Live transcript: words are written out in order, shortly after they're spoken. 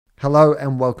Hello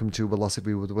and welcome to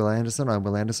Philosophy with Will Anderson. I'm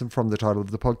Will Anderson from the title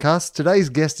of the podcast. Today's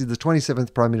guest is the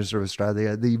 27th Prime Minister of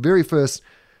Australia, the very first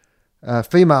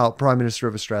female Prime Minister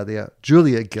of Australia,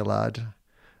 Julia Gillard.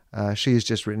 She has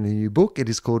just written a new book. It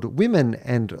is called Women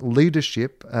and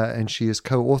Leadership, and she has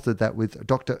co-authored that with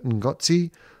Dr. Ngozi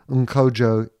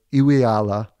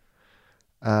Okonjo-Iweala,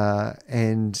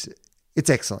 and it's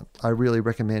excellent. I really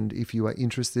recommend if you are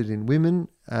interested in women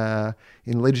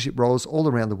in leadership roles all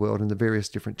around the world and the various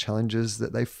different challenges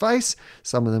that they face,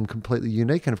 some of them completely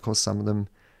unique and of course some of them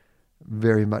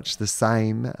very much the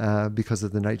same because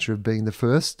of the nature of being the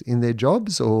first in their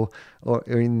jobs or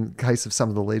in case of some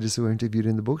of the leaders who are interviewed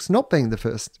in the books, not being the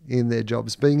first in their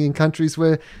jobs, being in countries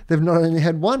where they've not only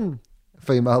had one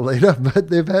female leader, but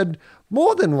they've had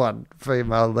more than one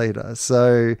female leader.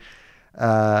 So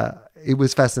it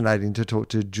was fascinating to talk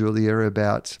to Julia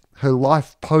about her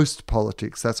life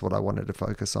post-politics. That's what I wanted to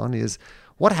focus on, is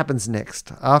what happens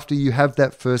next after you have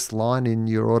that first line in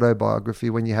your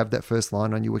autobiography, when you have that first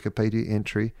line on your Wikipedia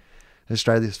entry,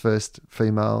 Australia's first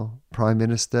female Prime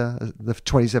Minister, the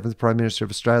 27th Prime Minister of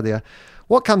Australia.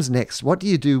 What comes next? What do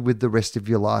you do with the rest of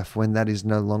your life when that is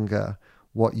no longer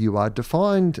what you are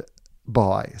defined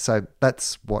by? So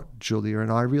that's what Julia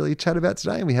and I really chat about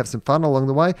today, and we have some fun along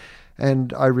the way,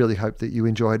 and I really hope that you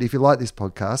enjoy it. If you like this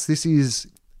podcast, this is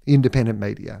independent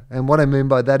media, and what I mean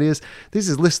by that is this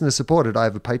is listener supported. I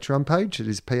have a Patreon page. It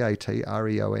is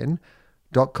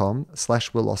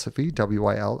patreon.com/Willosophy,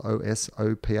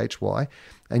 WILOSOPHY,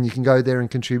 and you can go there and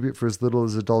contribute for as little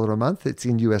as $1 a month. It's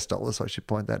in US dollars, I should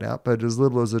point that out, but as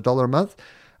little as $1 a month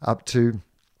up to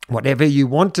whatever you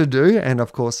want to do. And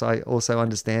of course, I also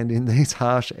understand in these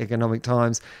harsh economic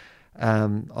times,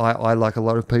 I, like a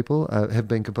lot of people, have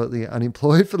been completely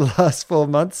unemployed for the last 4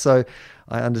 months. So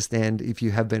I understand if you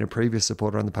have been a previous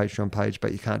supporter on the Patreon page,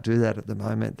 but you can't do that at the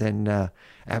moment, then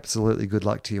absolutely good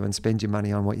luck to you, and spend your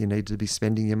money on what you need to be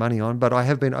spending your money on. But I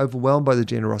have been overwhelmed by the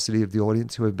generosity of the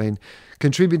audience who have been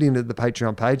contributing to the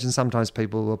Patreon page. And sometimes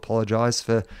people will apologize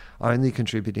for only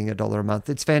contributing $1 a month.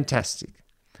 It's fantastic.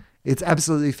 It's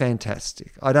absolutely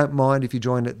fantastic. I don't mind if you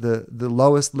join at the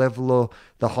lowest level or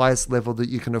the highest level that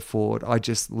you can afford. I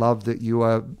just love that you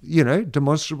are,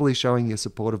 demonstrably showing your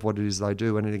support of what it is I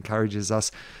do, and it encourages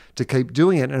us to keep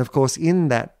doing it. And of course, in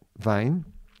that vein,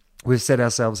 we've set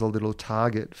ourselves a little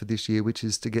target for this year, which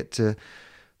is to get to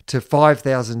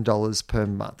 $5,000 per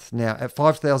month. Now, at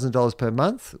 $5,000 per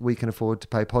month, we can afford to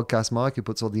pay Podcast Mike, who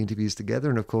puts all the interviews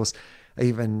together, and of course,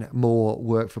 even more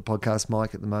work for Podcast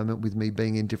Mike at the moment, with me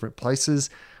being in different places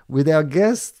with our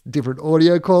guests, different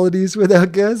audio qualities with our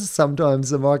guests. Sometimes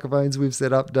the microphones we've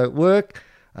set up don't work,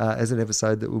 as an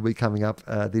episode that will be coming up.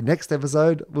 The next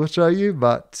episode we'll show you,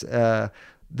 but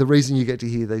the reason you get to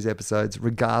hear these episodes,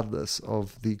 regardless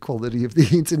of the quality of the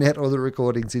internet or the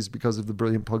recordings, is because of the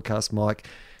brilliant Podcast Mike.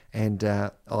 And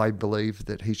I believe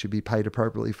that he should be paid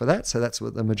appropriately for that. So that's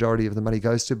what the majority of the money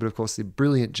goes to. But of course, the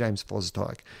brilliant James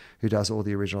Fosdyke, who does all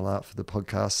the original art for the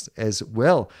podcast as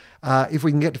well. If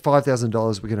we can get to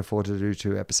 $5,000, we can afford to do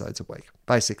 2 episodes a week.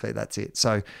 Basically, that's it.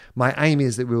 So my aim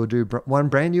is that we will do one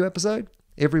brand new episode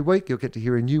every week. You'll get to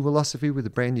hear a new philosophy with a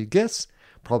brand new guest,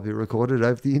 probably recorded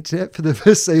over the internet for the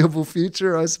foreseeable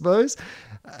future, I suppose.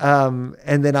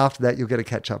 And then after that, you'll get a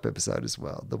catch-up episode as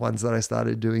well. The ones that I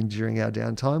started doing during our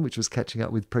downtime, which was catching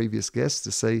up with previous guests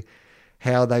to see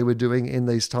how they were doing in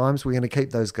these times. We're going to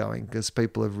keep those going because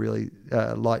people have really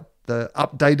liked the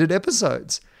updated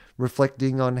episodes,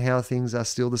 reflecting on how things are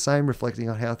still the same, reflecting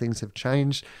on how things have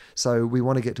changed. So we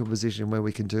want to get to a position where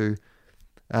we can do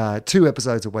 2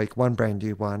 episodes a week, one brand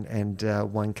new one, and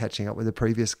one catching up with a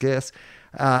previous guest.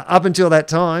 Up until that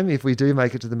time, if we do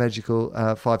make it to the magical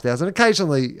 5,000,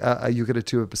 occasionally you get a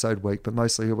 2-episode week, but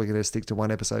mostly we're going to stick to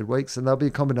 1 episode weeks, and there'll be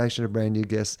a combination of brand new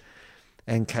guests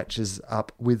and catches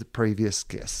up with previous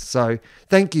guests. So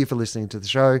thank you for listening to the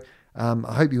show.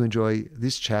 I hope you enjoy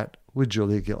this chat with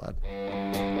Julia Gillard.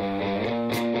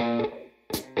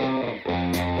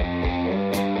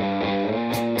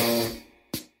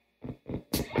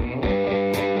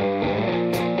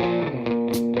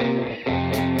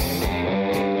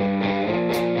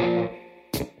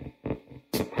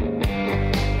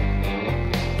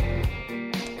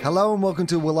 Hello and welcome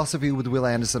to Philosophy with Will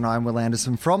Anderson. I'm Will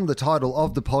Anderson from the title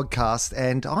of the podcast,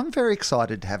 and I'm very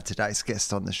excited to have today's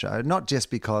guest on the show, not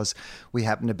just because we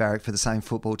happen to barrack for the same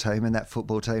football team, and that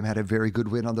football team had a very good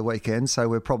win on the weekend, so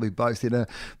we're probably both in a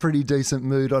pretty decent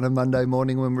mood on a Monday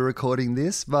morning when we're recording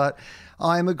this, but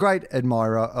I'm a great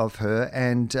admirer of her,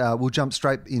 and we'll jump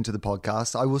straight into the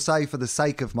podcast. I will say, for the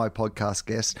sake of my podcast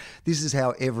guest, this is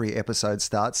how every episode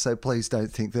starts, so please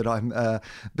don't think that I'm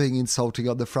being insulting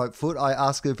on the front foot. I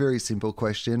ask her very simple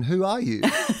question. Who are you?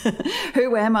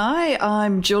 Who am I?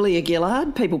 I'm Julia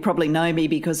Gillard. People probably know me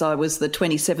because I was the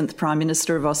 27th Prime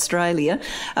Minister of Australia.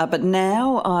 But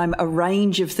now I'm a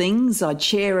range of things. I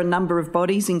chair a number of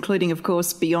bodies, including, of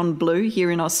course, Beyond Blue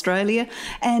here in Australia.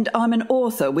 And I'm an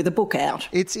author with a book out.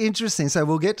 It's interesting. So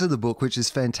we'll get to the book, which is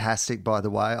fantastic, by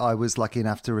the way. I was lucky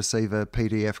enough to receive a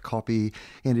PDF copy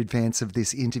in advance of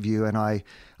this interview, and I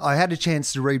had a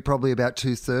chance to read probably about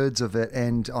 2/3 of it,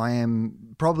 and I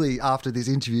am probably after this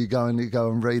interview going to go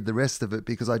and read the rest of it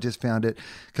because I just found it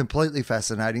completely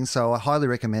fascinating. So I highly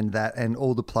recommend that, and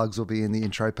all the plugs will be in the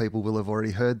intro. People will have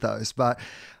already heard those. But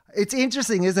it's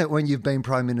interesting, isn't it, when you've been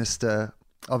Prime Minister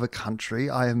of a country,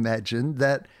 I imagine,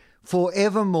 that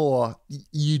forevermore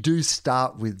you do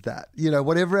start with that.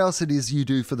 Whatever else it is you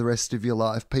do for the rest of your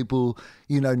life, people,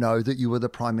 know that you were the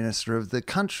Prime Minister of the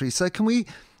country. So can we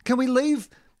leave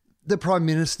the Prime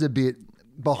Minister bit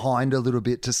behind a little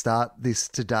bit to start this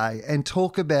today and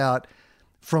talk about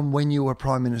from when you were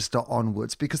Prime Minister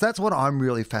onwards? Because that's what I'm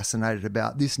really fascinated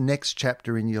about, this next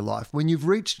chapter in your life. When you've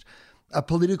reached a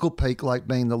political peak like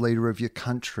being the leader of your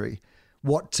country,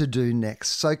 what to do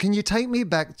next. So can you take me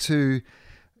back to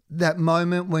that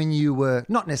moment when you were,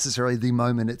 not necessarily the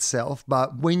moment itself,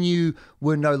 but when you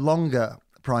were no longer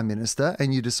Prime Minister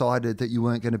and you decided that you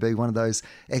weren't going to be one of those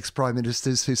ex-Prime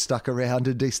Ministers who stuck around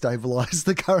and destabilised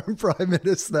the current Prime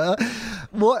Minister.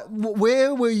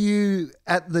 Where were you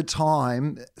at the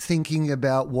time thinking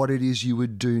about what it is you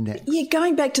would do next? Yeah,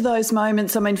 going back to those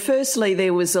moments, firstly,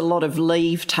 there was a lot of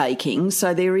leave taking.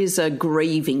 So there is a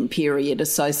grieving period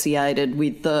associated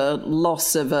with the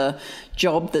loss of a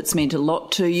job that's meant a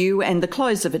lot to you and the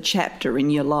close of a chapter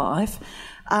in your life.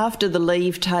 After the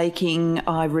leave taking,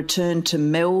 I returned to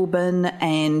Melbourne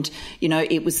and,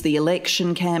 it was the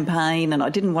election campaign and I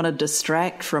didn't want to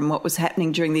distract from what was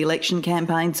happening during the election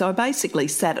campaign. So I basically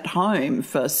sat at home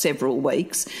for several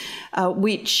weeks,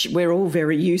 which we're all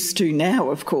very used to now,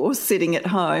 of course, sitting at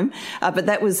home. But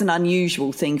that was an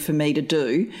unusual thing for me to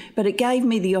do. But it gave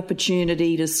me the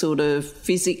opportunity to sort of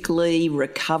physically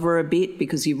recover a bit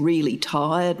because you're really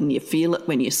tired and you feel it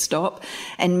when you stop,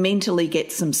 and mentally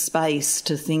get some space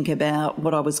to think about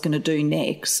what I was going to do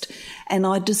next. And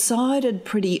I decided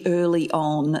pretty early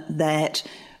on that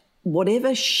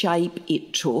whatever shape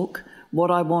it took, what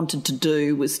I wanted to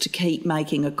do was to keep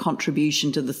making a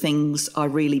contribution to the things I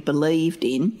really believed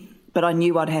in. But I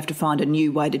knew I'd have to find a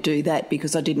new way to do that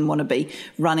because I didn't want to be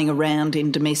running around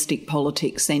in domestic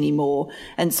politics anymore.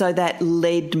 And so that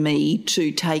led me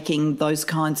to taking those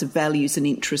kinds of values and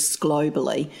interests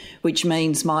globally, which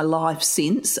means my life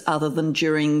since, other than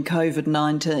during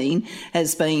COVID-19,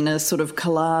 has been a sort of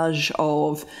collage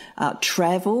of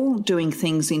travel, doing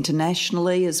things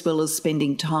internationally, as well as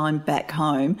spending time back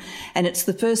home. And it's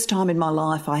the first time in my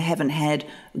life I haven't had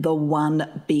the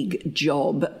one big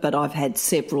job, but I've had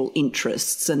several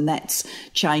interests, and that's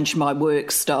changed my work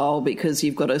style because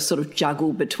you've got to sort of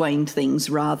juggle between things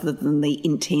rather than the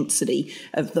intensity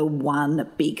of the one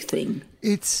big thing.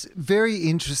 It's very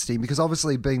interesting because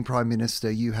obviously being Prime Minister,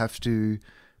 you have to,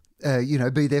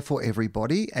 be there for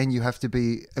everybody and you have to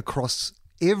be across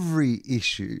every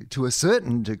issue to a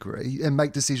certain degree and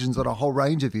make decisions on a whole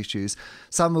range of issues,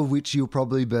 some of which you'll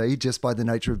probably be, just by the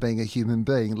nature of being a human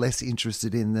being, less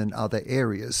interested in than other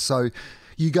areas. So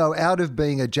you go out of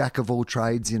being a jack of all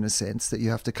trades, in a sense, that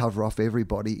you have to cover off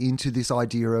everybody, into this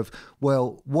idea of,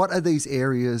 well, what are these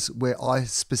areas where I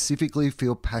specifically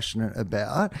feel passionate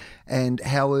about, and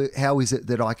how is it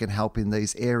that I can help in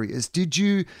these areas? Did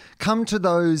you come to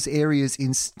those areas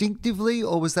instinctively,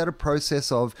 or was that a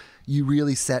process of you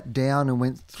really sat down and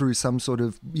went through some sort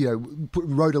of,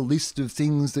 wrote a list of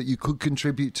things that you could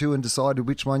contribute to and decided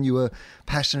which one you were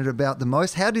passionate about the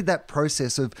most? How did that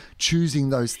process of choosing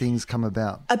those things come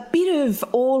about? A bit of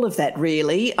all of that,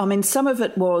 really. Some of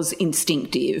it was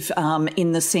instinctive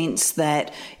in the sense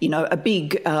that, a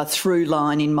big through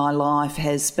line in my life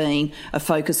has been a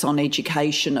focus on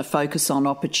education, a focus on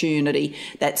opportunity.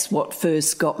 That's what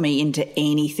first got me into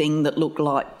anything that looked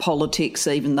like politics,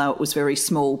 even though it was very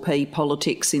small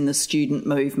politics in the student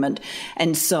movement.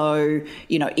 And so,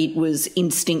 it was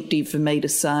instinctive for me to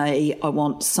say, I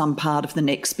want some part of the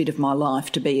next bit of my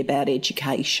life to be about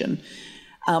education.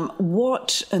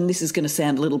 And this is going to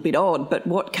sound a little bit odd, but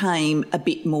what came a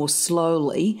bit more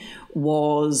slowly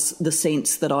was the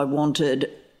sense that I wanted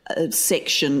a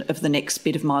section of the next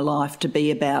bit of my life to be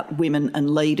about women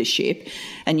and leadership.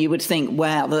 And you would think,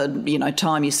 wow, the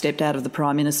time you stepped out of the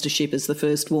Prime Ministership as the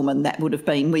first woman, that would have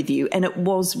been with you. And it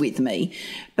was with me.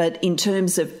 But in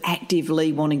terms of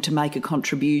actively wanting to make a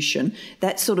contribution,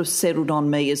 that sort of settled on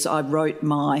me as I wrote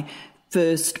my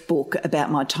first book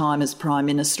about my time as Prime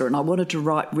Minister, and I wanted to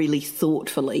write really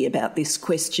thoughtfully about this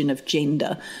question of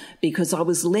gender, because I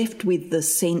was left with the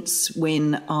sense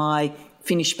when I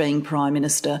finished being Prime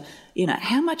Minister,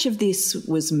 how much of this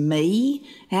was me,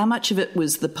 how much of it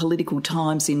was the political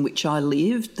times in which I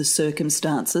lived, the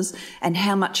circumstances, and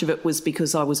how much of it was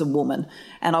because I was a woman.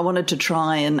 And I wanted to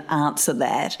try and answer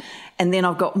that. And then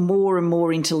I've got more and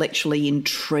more intellectually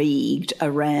intrigued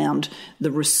around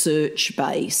the research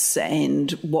base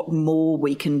and what more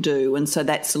we can do. And so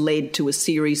that's led to a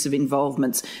series of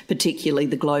involvements, particularly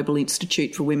the Global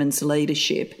Institute for Women's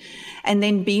Leadership. And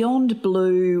then Beyond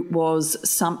Blue was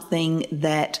something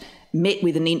that met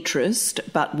with an interest,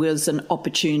 but was an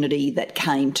opportunity that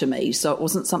came to me. So it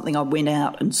wasn't something I went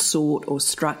out and sought or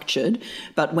structured.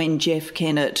 But when Jeff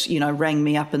Kennett, rang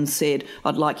me up and said,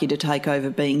 I'd like you to take over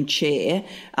being chair,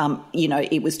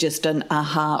 it was just an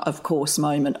aha, of course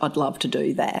moment. I'd love to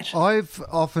do that. I've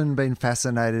often been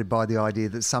fascinated by the idea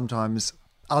that sometimes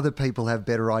other people have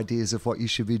better ideas of what you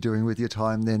should be doing with your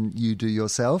time than you do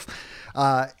yourself.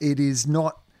 It is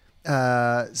not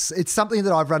it's something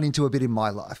that I've run into a bit in my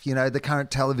life. The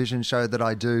current television show that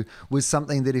I do was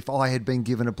something that if I had been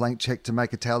given a blank check to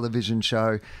make a television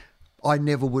show, I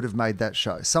never would have made that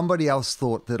show. Somebody else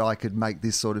thought that I could make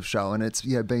this sort of show, and it's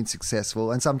been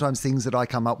successful. And sometimes things that I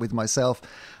come up with myself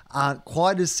aren't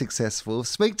quite as successful.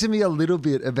 Speak to me a little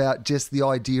bit about just the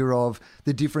idea of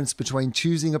the difference between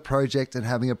choosing a project and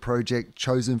having a project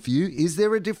chosen for you. Is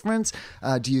there a difference?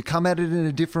 Do you come at it in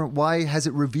a different way? Has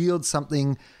it revealed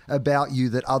something about you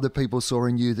that other people saw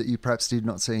in you that you perhaps did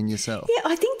not see in yourself? Yeah,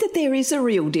 I think that there is a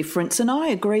real difference, and I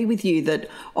agree with you that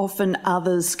often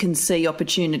others can see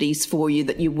opportunities for you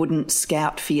that you wouldn't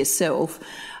scout for yourself.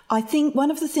 I think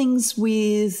one of the things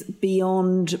with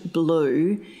Beyond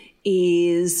Blue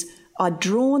is I'd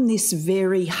drawn this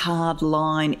very hard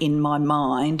line in my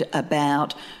mind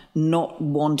about not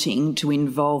wanting to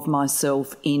involve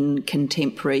myself in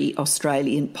contemporary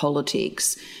Australian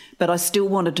politics, but I still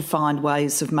wanted to find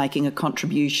ways of making a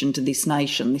contribution to this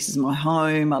nation. This is my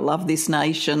home. I love this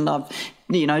nation. I've,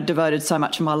 devoted so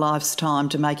much of my life's time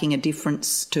to making a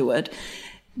difference to it.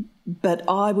 But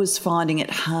I was finding it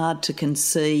hard to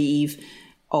conceive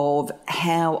of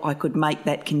how I could make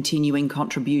that continuing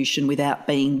contribution without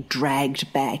being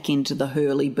dragged back into the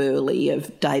hurly-burly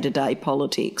of day-to-day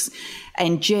politics.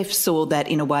 And Jeff saw that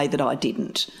in a way that I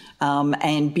didn't.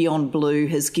 And Beyond Blue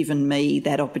has given me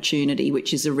that opportunity,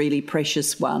 which is a really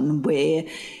precious one, where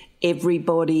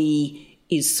everybody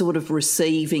is sort of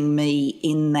receiving me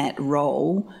in that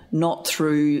role, not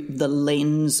through the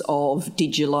lens of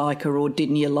did you like her or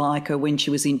didn't you like her when she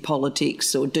was in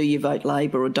politics, or do you vote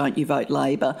Labor or don't you vote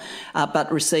Labor,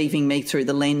 but receiving me through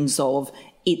the lens of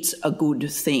it's a good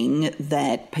thing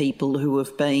that people who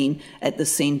have been at the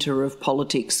centre of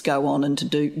politics go on and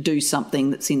to do something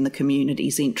that's in the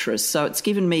community's interest. So it's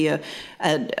given me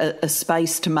a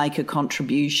space to make a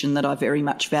contribution that I very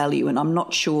much value, and I'm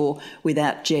not sure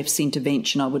without Jeff's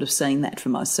intervention I would have seen that for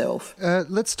myself.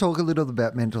 Let's talk a little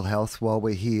about mental health while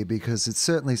we're here, because it's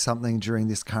certainly something during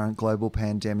this current global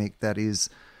pandemic that is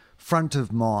front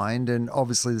of mind, and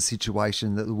obviously the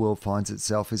situation that the world finds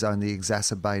itself has only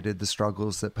exacerbated the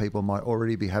struggles that people might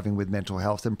already be having with mental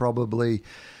health, and probably,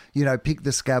 pick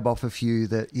the scab off a few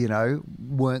that,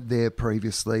 weren't there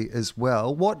previously as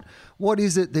well. What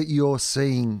is it that you're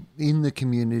seeing in the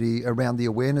community around the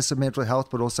awareness of mental health,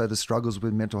 but also the struggles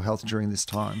with mental health during this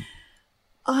time?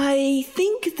 I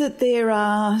think that there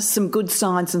are some good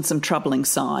signs and some troubling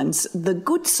signs. The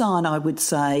good sign, I would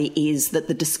say, is that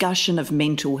the discussion of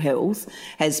mental health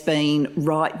has been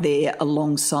right there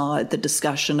alongside the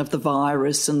discussion of the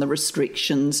virus and the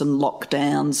restrictions and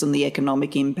lockdowns and the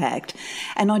economic impact.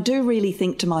 And I do really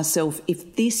think to myself,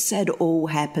 if this had all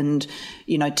happened,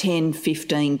 10,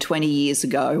 15, 20 years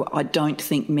ago, I don't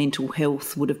think mental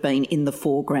health would have been in the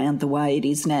foreground the way it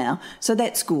is now. So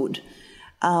that's good.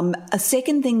 A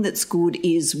second thing that's good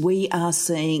is we are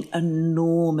seeing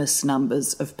enormous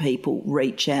numbers of people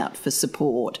reach out for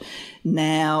support.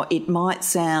 Now, it might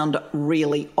sound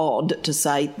really odd to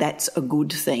say that's a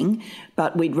good thing,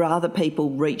 but we'd rather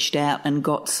people reached out and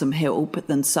got some help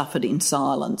than suffered in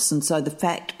silence. And so the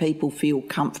fact people feel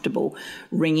comfortable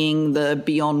ringing the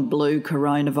Beyond Blue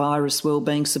Coronavirus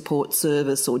Wellbeing Support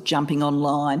Service or jumping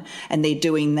online, and they're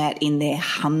doing that in their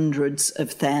hundreds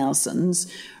of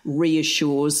thousands,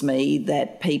 reassures me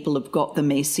that people have got the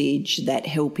message that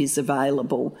help is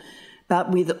available. But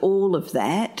with all of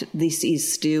that, this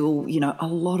is still, a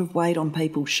lot of weight on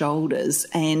people's shoulders,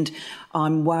 and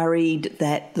I'm worried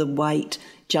that the weight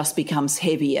just becomes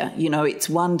heavier. You know, it's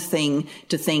one thing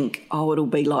to think, oh, it'll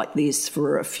be like this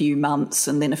for a few months,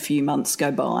 and then a few months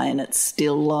go by and it's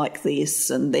still like this,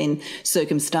 and then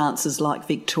circumstances like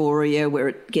Victoria where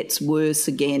it gets worse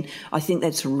again. I think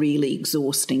that's really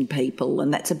exhausting people,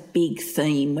 and that's a big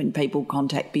theme when people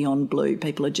contact Beyond Blue.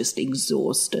 People are just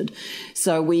exhausted.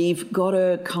 So we've got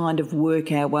to kind of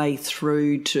work our way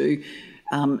through to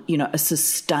a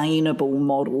sustainable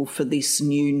model for this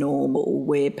new normal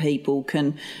where people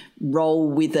can roll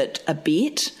with it a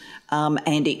bit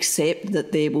and accept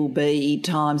that there will be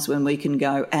times when we can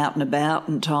go out and about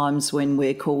and times when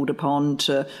we're called upon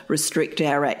to restrict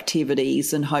our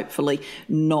activities and hopefully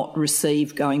not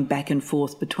receive going back and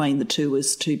forth between the two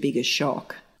as too big a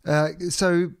shock.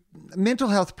 So mental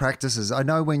health practices, I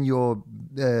know when you're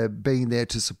being there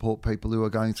to support people who are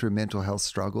going through mental health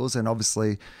struggles, and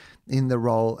obviously in the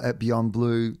role at Beyond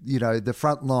Blue, you know, the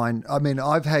front line. I mean,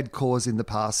 I've had cause in the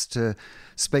past to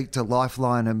speak to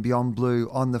Lifeline and Beyond Blue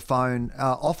on the phone,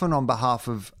 often on behalf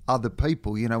of other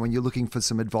people, you know, when you're looking for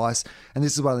some advice. And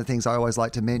this is one of the things I always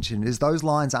like to mention is those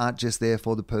lines aren't just there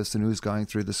for the person who's going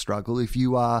through the struggle. If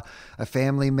you are a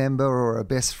family member or a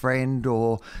best friend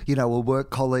or, you know, a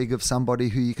work colleague of somebody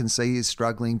who you can see is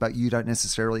struggling, but you don't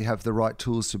necessarily have the right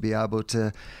tools to be able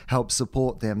to help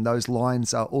support them, those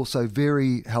lines are also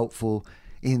very helpful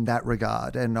in that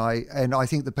regard. And I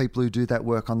think the people who do that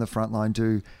work on the front line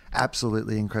do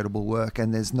absolutely incredible work,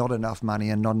 and there's not enough money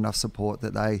and not enough support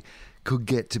that they could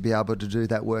get to be able to do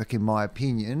that work, in my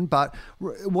opinion. But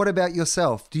what about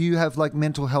yourself? Do you have like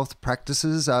mental health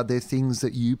practices? Are there things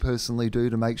that you personally do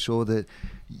to make sure that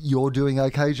you're doing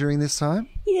okay during this time?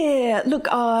 Yeah, look,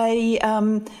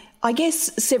 I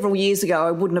guess several years ago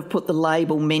I wouldn't have put the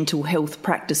label mental health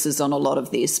practices on a lot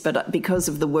of this, but because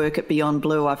of the work at Beyond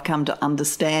Blue, I've come to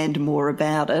understand more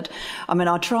about it. I mean,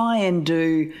 I try and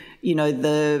do, you know,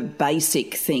 the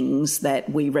basic things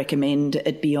that we recommend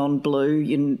at Beyond Blue,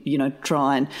 you know,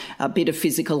 try and a bit of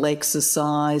physical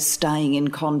exercise, staying in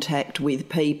contact with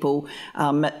people,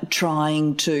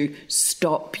 trying to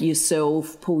stop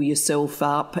yourself, pull yourself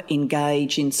up,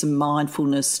 engage in some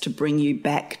mindfulness to bring you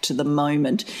back to the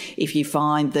moment. If you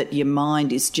find that your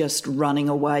mind is just running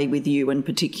away with you, and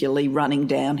particularly running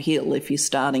downhill, if you're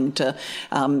starting to,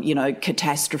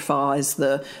 catastrophize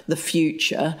the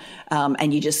future,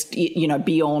 and you just, you know,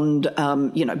 beyond,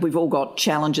 we've all got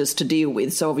challenges to deal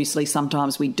with. So obviously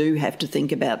sometimes we do have to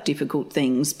think about difficult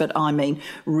things, but I mean,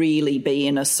 really be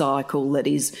in a cycle that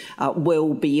is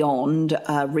well beyond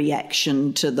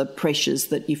reaction to the pressures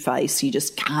that you face. You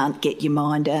just can't get your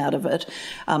mind out of it.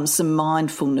 Some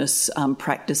mindfulness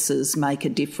practices make a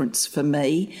difference for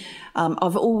me.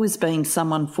 I've always been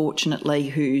someone, fortunately,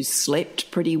 who's slept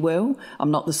pretty well.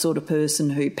 I'm not the sort of person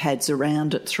who pads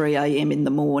around at 3 a.m. in the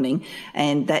morning,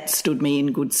 and that stood me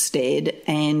in good stead.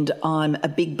 And I'm a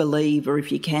big believer,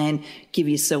 if you can, give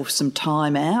yourself some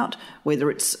time out, whether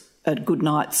it's a good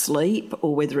night's sleep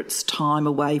or whether it's time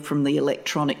away from the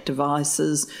electronic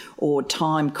devices or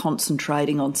time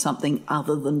concentrating on something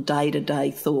other than day-to-day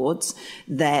thoughts,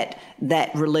 that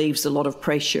relieves a lot of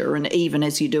pressure. And even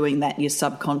as you're doing that, your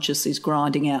subconscious is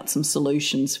grinding out some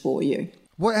solutions for you.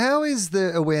 Well, how is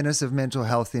the awareness of mental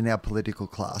health in our political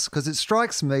class? Because it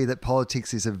strikes me that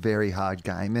politics is a very hard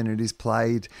game, and it is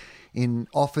played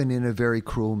often in a very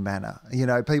cruel manner. You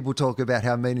know, people talk about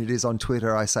how mean it is on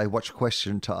Twitter. I say, watch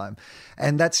Question Time.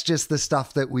 And that's just the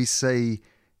stuff that we see,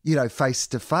 you know, face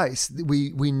to face.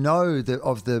 We know that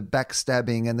of the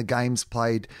backstabbing and the games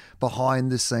played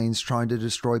behind the scenes, trying to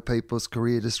destroy people's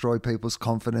career, destroy people's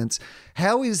confidence.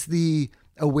 How is the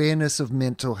awareness of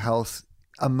mental health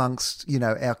amongst, you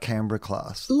know, our Canberra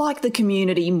class? Like the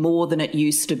community, more than it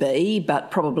used to be, but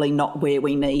probably not where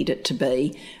we need it to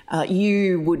be.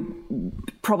 You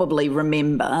would probably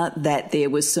remember that there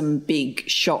was some big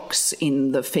shocks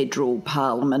in the federal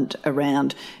parliament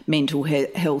around mental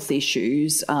health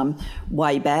issues.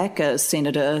 Way back,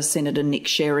 Senator Nick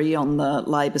Sherry on the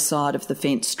Labor side of the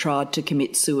fence tried to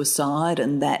commit suicide,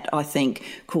 and that, I think,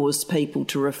 caused people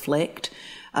to reflect.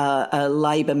 A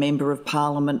Labor member of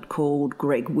Parliament called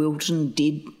Greg Wilton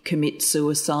did commit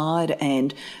suicide,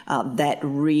 and that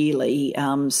really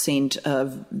sent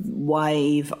a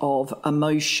wave of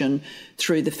emotion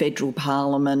through the federal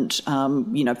parliament.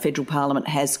 Federal parliament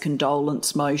has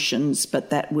condolence motions, but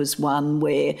that was one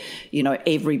where, you know,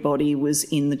 everybody was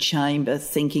in the chamber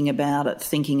thinking about it,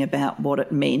 thinking about what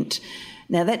it meant.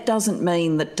 Now, that doesn't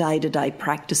mean that day-to-day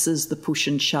practices, the push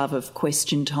and shove of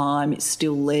question time, is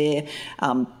still there.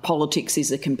 Politics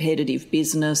is a competitive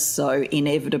business, so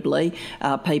inevitably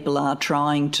people are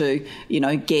trying to,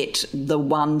 get the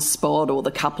one spot or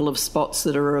the couple of spots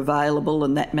that are available,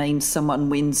 and that means someone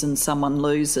wins and someone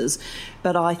loses.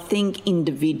 But I think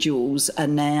individuals are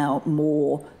now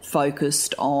more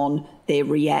focused on their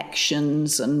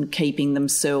reactions and keeping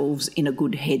themselves in a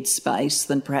good headspace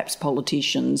than perhaps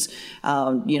politicians,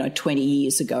 20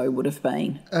 years ago would have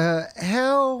been.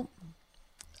 How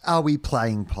are we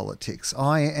playing politics?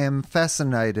 I am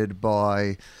fascinated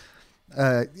by...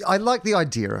 I like the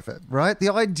idea of it, right? The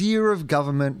idea of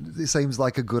government seems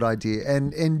like a good idea.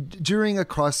 And during a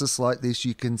crisis like this,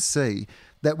 you can see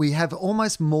that we have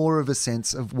almost more of a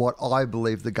sense of what I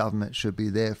believe the government should be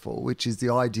there for, which is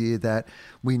the idea that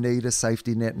we need a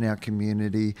safety net in our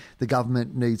community. The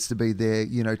government needs to be there,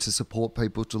 to support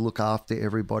people, to look after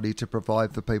everybody, to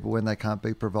provide for people when they can't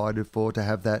be provided for, to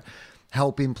have that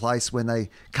help in place when they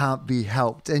can't be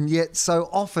helped. And yet so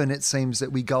often it seems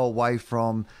that we go away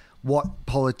from what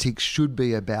politics should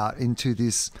be about into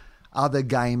this other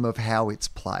game of how it's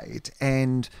played.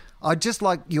 And I'd just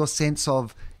like your sense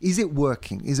of, is it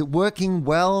working? Is it working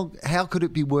well? How could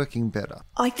it be working better?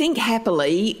 I think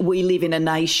happily we live in a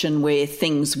nation where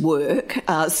things work.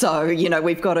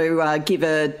 We've got to give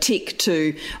a tick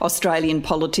to Australian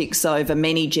politics over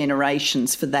many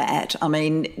generations for that. I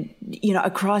mean,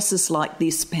 a crisis like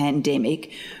this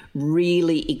pandemic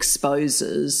really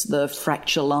exposes the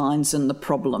fracture lines and the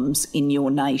problems in your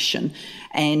nation.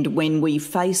 And when we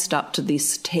faced up to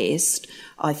this test,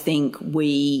 I think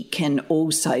we can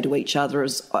all say to each other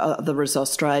as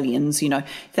Australians,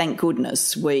 thank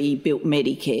goodness we built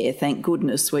Medicare. Thank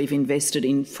goodness we've invested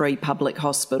in free public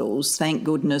hospitals. Thank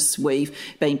goodness we've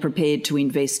been prepared to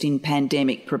invest in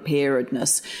pandemic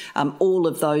preparedness. All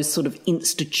of those sort of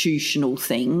institutional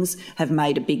things have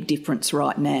made a big difference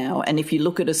right now. And if you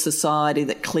look at a society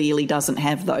that clearly doesn't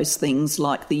have those things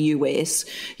like the US,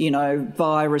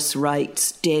 virus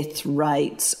rates, death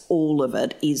rates, all of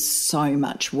it is so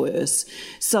much worse.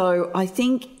 So I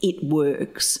think it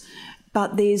works,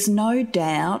 but there's no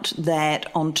doubt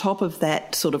that on top of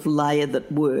that sort of layer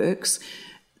that works,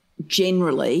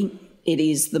 generally it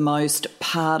is the most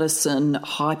partisan,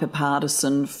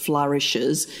 hyper-partisan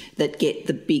flourishes that get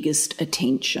the biggest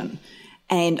attention.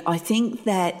 And I think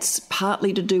that's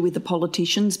partly to do with the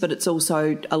politicians, but it's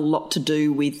also a lot to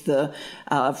do with the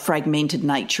fragmented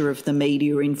nature of the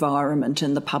media environment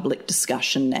and the public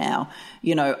discussion now.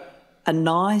 A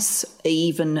nice,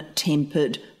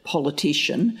 even-tempered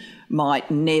politician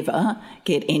might never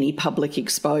get any public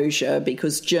exposure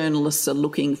because journalists are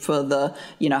looking for the,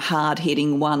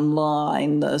 hard-hitting one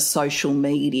line, the social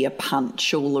media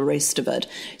punch, all the rest of it.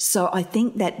 So I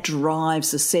think that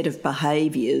drives a set of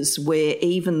behaviours where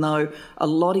even though a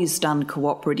lot is done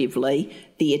cooperatively,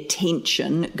 the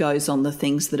attention goes on the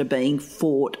things that are being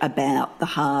fought about the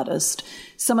hardest.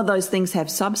 Some of those things have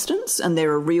substance and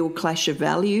they're a real clash of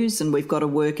values and we've got to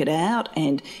work it out,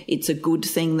 and it's a good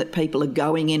thing that people are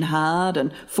going in hard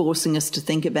and forcing us to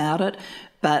think about it,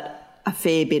 but a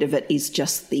fair bit of it is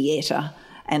just theatre.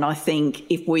 And I think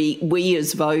if we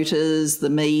as voters, the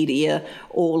media,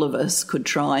 all of us could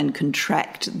try and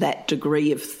contract that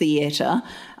degree of theatre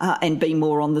and be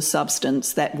more on the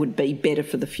substance, that would be better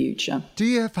for the future. Do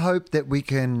you have hope that we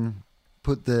can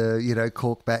put the,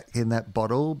 cork back in that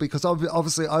bottle? Because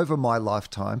obviously over my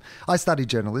lifetime, I studied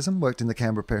journalism, worked in the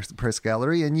Canberra Press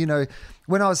Gallery. And,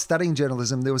 when I was studying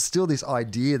journalism, there was still this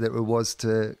idea that it was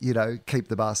to, keep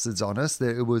the bastards honest,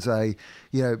 that it was a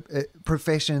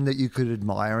profession that you could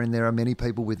admire. And there are many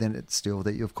people within it still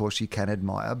that, of course, you can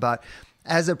admire. But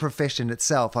as a profession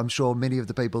itself, I'm sure many of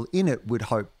the people in it would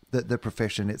hope that the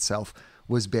profession itself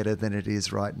was better than it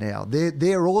is right now.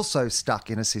 They're also stuck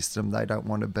in a system they don't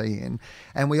want to be in.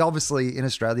 And we obviously in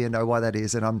Australia know why that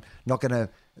is. And I'm not going to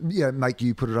make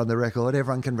you put it on the record.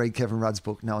 Everyone can read Kevin Rudd's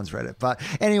book. No one's read it. But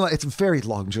anyway, it's very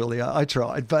long, Julia. I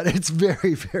tried, but it's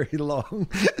very, very long.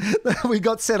 We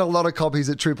got sent a lot of copies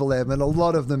at Triple M and a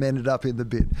lot of them ended up in the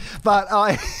bin. But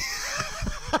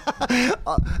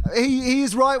he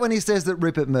is right when he says that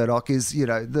Rupert Murdoch is,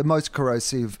 the most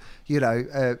corrosive,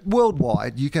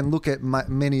 worldwide. You can look at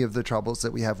many of the troubles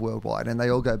that we have worldwide and they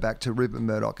all go back to Rupert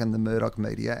Murdoch and the Murdoch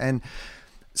media. And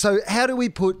So how do we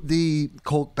put the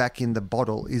cork back in the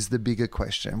bottle is the bigger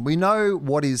question. We know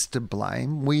what is to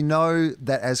blame. We know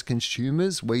that as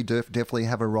consumers, we definitely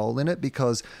have a role in it,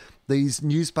 because these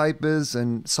newspapers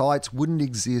and sites wouldn't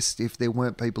exist if there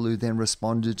weren't people who then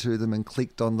responded to them and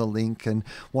clicked on the link and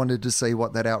wanted to see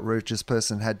what that outrageous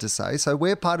person had to say. So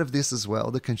we're part of this as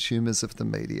well, the consumers of the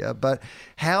media. But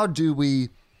how do we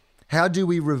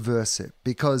reverse it?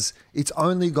 Because it's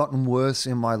only gotten worse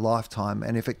in my lifetime.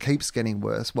 And if it keeps getting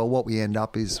worse, well, what we end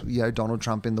up is, Donald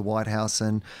Trump in the White House,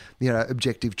 and,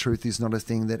 objective truth is not a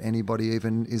thing that anybody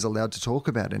even is allowed to talk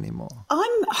about anymore.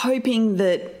 I'm hoping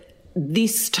that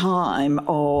this time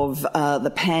of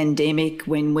the pandemic,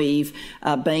 when we've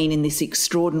been in this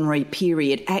extraordinary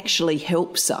period, actually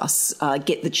helps us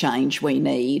get the change we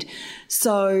need.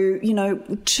 So,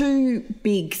 two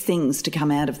big things to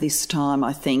come out of this time,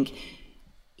 I think,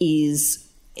 is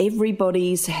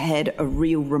everybody's had a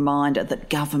real reminder that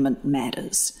government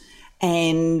matters.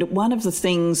 And one of the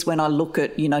things when I look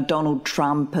at, Donald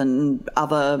Trump and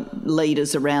other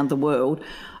leaders around the world,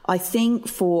 I think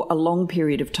for a long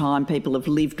period of time people have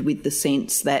lived with the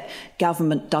sense that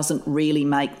government doesn't really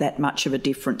make that much of a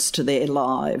difference to their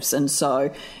lives. And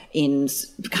so in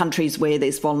countries where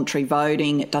there's voluntary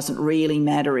voting, it doesn't really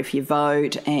matter if you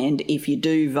vote, and if you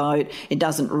do vote, it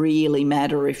doesn't really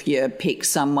matter if you pick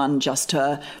someone just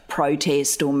to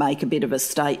protest or make a bit of a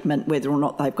statement, whether or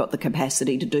not they've got the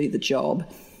capacity to do the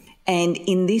job. And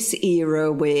in this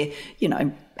era where,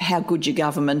 how good your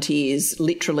government is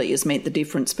literally has meant the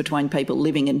difference between people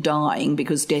living and dying,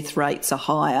 because death rates are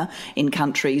higher in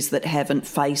countries that haven't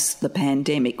faced the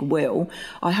pandemic well,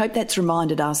 I hope that's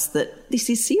reminded us that this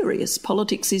is serious.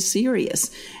 Politics is serious.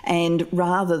 And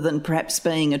rather than perhaps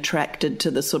being attracted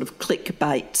to the sort of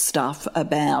clickbait stuff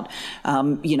about, a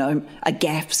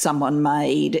gaffe someone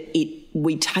made,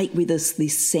 we take with us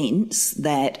this sense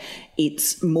that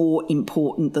it's more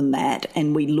important than that,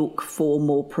 and we look for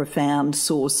more profound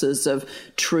sources of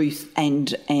truth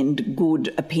and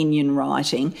good opinion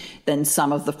writing than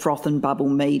some of the froth and bubble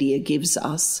media gives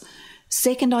us.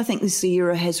 Second, I think this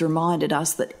era has reminded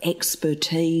us that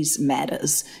expertise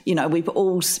matters. We've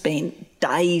all spent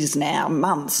days now,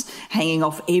 months, hanging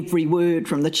off every word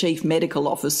from the chief medical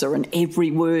officer and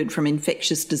every word from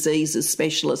infectious diseases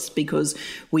specialists, because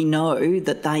we know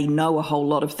that they know a whole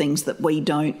lot of things that we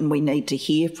don't, and we need to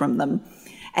hear from them.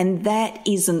 And that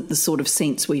isn't the sort of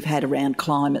sense we've had around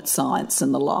climate science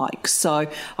and the like. So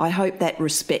I hope that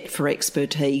respect for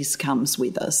expertise comes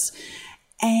with us.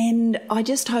 And I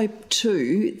just hope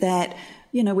too that,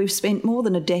 we've spent more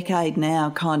than a decade now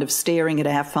kind of staring at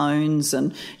our phones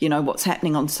and, what's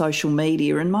happening on social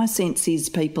media. And my sense is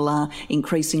people are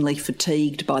increasingly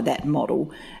fatigued by that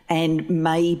model, and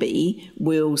maybe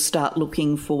we'll start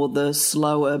looking for the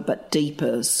slower but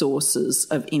deeper sources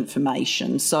of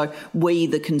information. So we,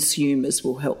 the consumers,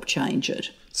 will help change it.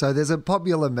 So there's a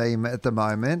popular meme at the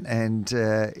moment, and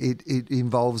it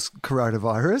involves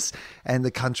coronavirus and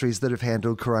the countries that have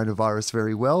handled coronavirus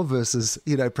very well versus,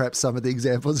 perhaps some of the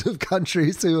examples of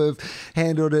countries who have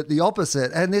handled it the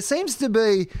opposite. And there seems to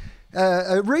be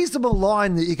a reasonable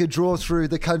line that you could draw through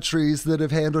the countries that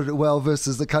have handled it well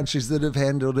versus the countries that have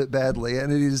handled it badly,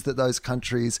 and it is that those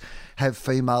countries have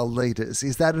female leaders.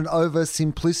 Is that an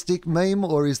oversimplistic meme,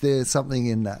 or is there something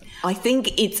in that? I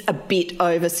think it's a bit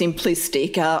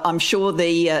oversimplistic. I'm sure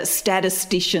the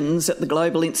statisticians at the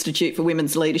Global Institute for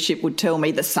Women's Leadership would tell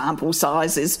me the sample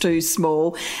size is too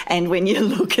small. And when you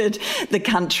look at the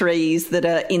countries that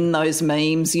are in those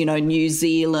memes, New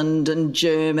Zealand and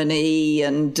Germany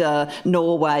and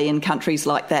Norway and countries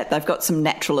like that, they've got some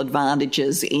natural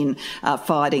advantages in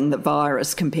fighting the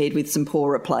virus compared with some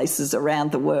poorer places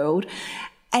around the world.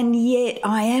 And yet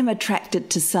I am attracted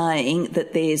to saying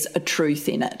that there's a truth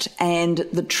in it. And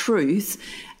the truth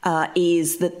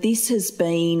is that this has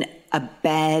been a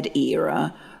bad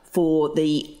era for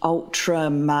the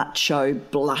ultra-macho,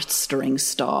 blustering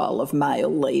style of male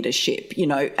leadership,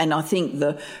 and I think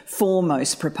the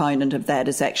foremost proponent of that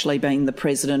has actually been the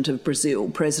president of Brazil,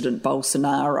 President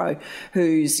Bolsonaro,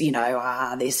 who's,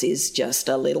 this is just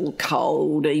a little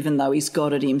cold, even though he's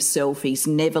got it himself. He's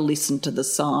never listened to the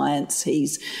science.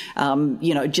 He's,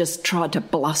 just tried to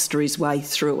bluster his way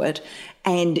through it.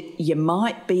 And you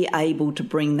might be able to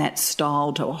bring that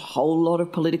style to a whole lot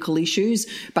of political issues,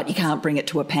 but you can't bring it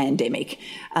to a pandemic.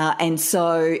 And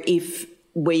so if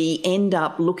we end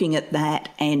up looking at that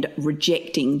and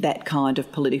rejecting that kind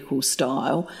of political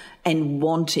style, and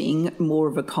wanting more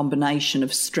of a combination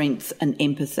of strength and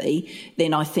empathy,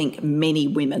 then I think many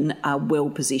women are well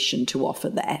positioned to offer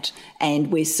that.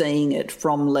 And we're seeing it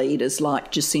from leaders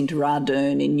like Jacinda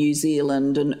Ardern in New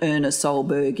Zealand and Erna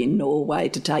Solberg in Norway,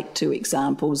 to take two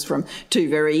examples from two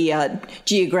very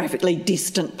geographically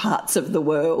distant parts of the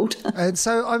world. And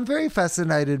so I'm very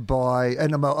fascinated by,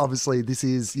 and obviously this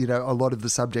is, a lot of the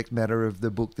subject matter of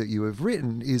the book that you have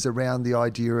written is around the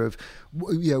idea of,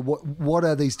 what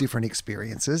are these different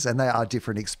experiences? And they are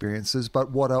different experiences,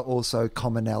 but what are also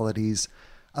commonalities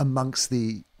amongst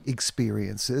the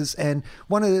experiences? And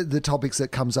one of the topics that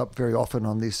comes up very often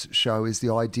on this show is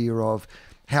the idea of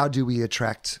how do we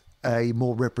attract a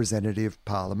more representative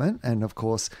parliament. And of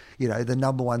course, the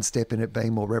number one step in it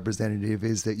being more representative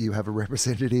is that you have a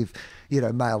representative,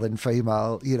 male and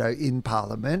female, in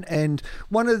parliament. And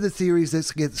one of the theories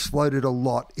that gets floated a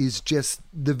lot is just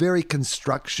the very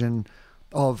construction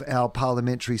of our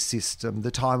parliamentary system,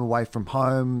 the time away from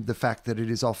home, the fact that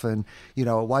it is often,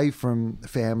 away from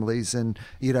families, and,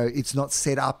 it's not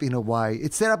set up in a way.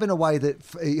 It's set up in a way that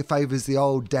it favours the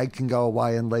old dad can go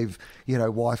away and leave,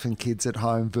 wife and kids at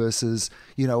home versus,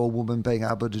 a woman being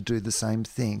able to do the same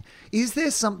thing. Is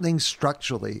there something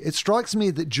structurally? It strikes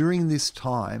me that during this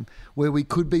time where we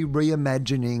could be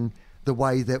reimagining the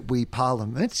way that we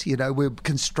parliament, we're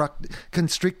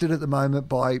constricted at the moment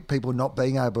by people not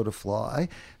being able to fly,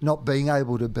 not being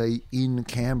able to be in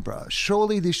Canberra.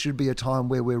 Surely this should be a time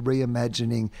where we're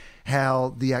reimagining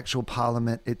how the actual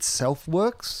parliament itself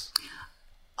works?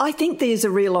 I think there's a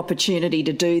real opportunity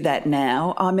to do that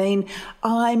now. I mean,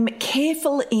 I'm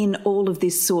careful in all of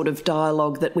this sort of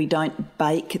dialogue that we don't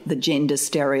bake the gender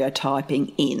stereotyping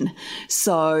in.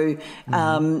 So,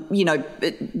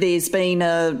 there's been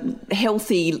a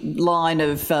healthy line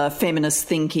of feminist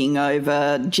thinking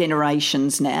over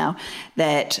generations now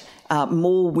that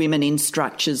more women in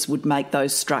structures would make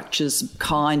those structures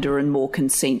kinder and more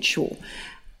consensual.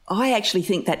 I actually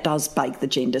think that does bake the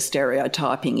gender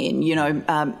stereotyping in.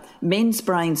 Men's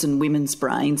brains and women's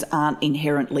brains aren't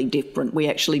inherently different. We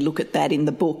actually look at that in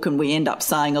the book, and we end up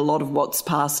saying a lot of what's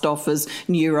passed off as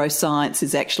neuroscience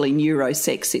is actually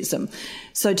neurosexism.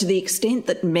 So to the extent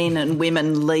that men and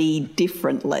women lead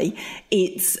differently,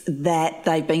 it's that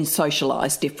they've been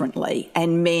socialised differently,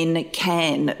 and men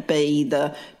can be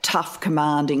the tough,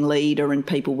 commanding leader and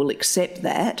people will accept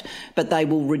that, but they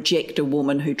will reject a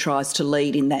woman who tries to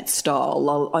lead in that style.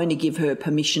 They'll only give her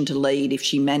permission to lead if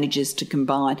she manages to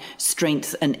combine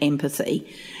strength and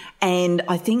empathy. And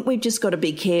I think we've just got to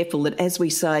be careful that as we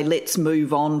say, let's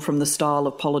move on from the style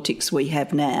of politics we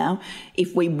have now.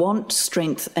 If we want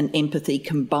strength and empathy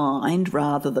combined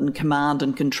rather than command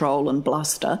and control and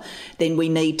bluster, then we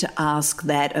need to ask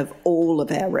that of all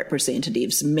of our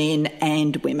representatives, men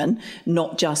and women,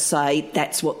 not just say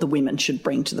that's what the women should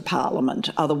bring to the parliament.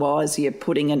 Otherwise, you're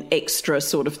putting an extra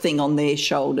sort of thing on their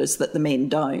shoulders that the men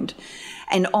don't.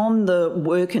 And on the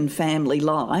work and family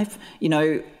life,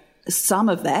 some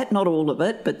of that, not all of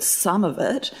it, but some of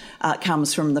it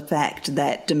comes from the fact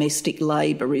that domestic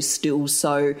labour is still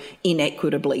so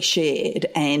inequitably shared.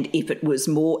 And if it was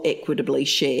more equitably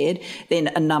shared,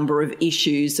 then a number of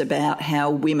issues about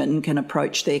how women can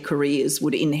approach their careers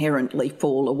would inherently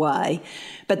fall away.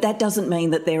 But that doesn't mean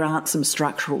that there aren't some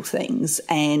structural things.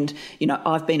 And,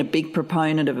 I've been a big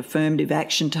proponent of affirmative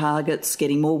action targets,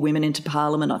 getting more women into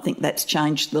Parliament. I think that's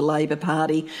changed the Labor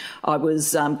Party. I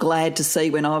was glad to see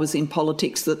when I was in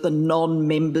politics that the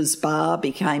non-members bar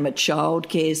became a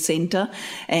childcare centre,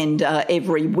 and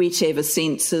every wit ever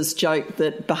since has joked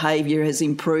that behaviour has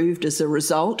improved as a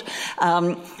result.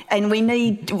 And we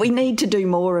need to do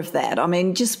more of that. I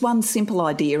mean, just one simple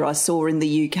idea I saw in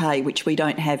the UK, which we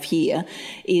don't have here,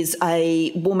 is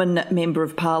a woman member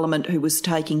of Parliament who was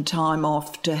taking time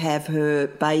off to have her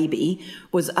baby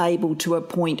was able to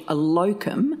appoint a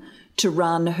locum to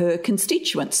run her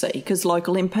constituency, because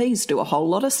local MPs do a whole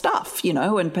lot of stuff,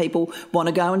 and people want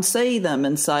to go and see them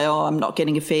and say, oh, I'm not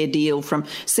getting a fair deal from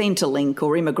Centrelink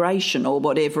or immigration or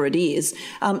whatever it is.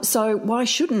 So why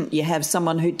shouldn't you have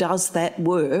someone who does that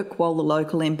work while the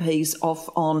local MP's off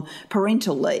on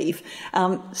parental leave?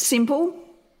 Simple.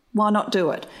 Why not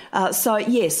do it? So,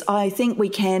 yes, I think we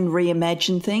can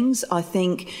reimagine things. I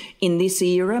think in this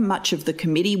era, much of the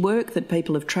committee work that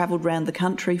people have travelled around the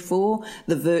country for,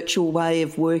 the virtual way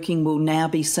of working will now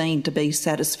be seen to be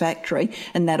satisfactory,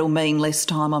 and that'll mean less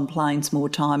time on planes, more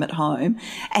time at home.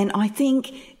 And I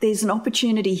think there's an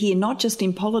opportunity here, not just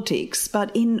in politics,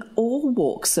 but in all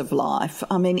walks of life.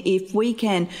 I mean, if we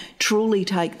can truly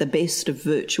take the best of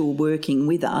virtual working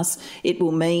with us, it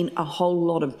will mean a whole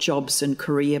lot of jobs and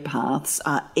career paths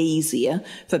are easier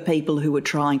for people who are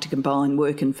trying to combine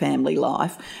work and family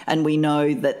life. And we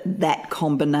know that that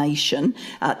combination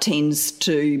tends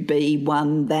to be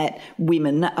one that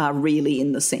women are really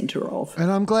in the centre of.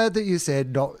 And I'm glad that you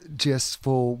said not just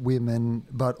for women,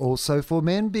 but also for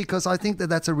men, because I think that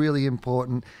that's a really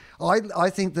important. I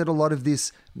think that a lot of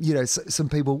this, some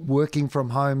people working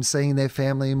from home, seeing their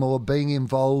family more, being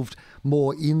involved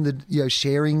more in the,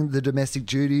 sharing the domestic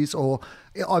duties, or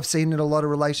I've seen in a lot of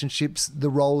relationships,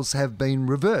 the roles have been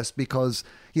reversed because,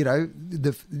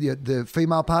 the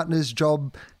female partner's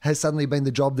job has suddenly been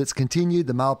the job that's continued.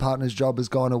 The male partner's job has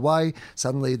gone away.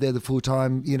 Suddenly they're the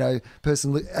full-time,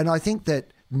 person. And I think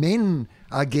that men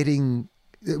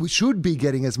should be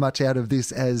getting as much out of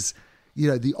this as,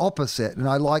 the opposite. And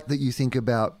I like that you think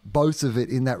about both of it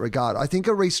in that regard. I think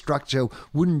a restructure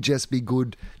wouldn't just be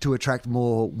good to attract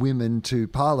more women to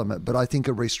Parliament, but I think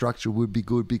a restructure would be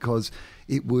good because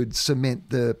it would cement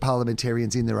the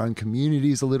parliamentarians in their own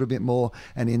communities a little bit more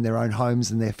and in their own homes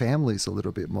and their families a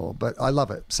little bit more. But I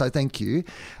love it. So thank you.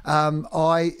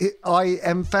 I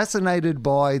am fascinated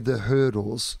by the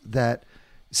hurdles that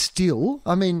still,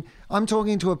 I'm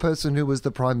talking to a person who was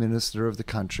the Prime Minister of the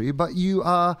country, but you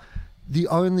are the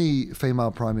only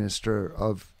female Prime Minister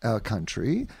of our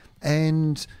country.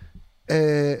 And,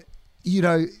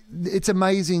 it's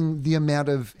amazing the amount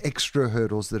of extra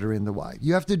hurdles that are in the way.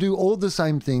 You have to do all the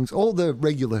same things, all the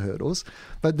regular hurdles,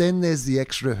 but then there's the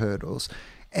extra hurdles.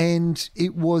 And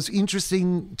it was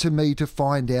interesting to me to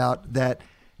find out that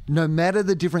no matter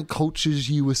the different cultures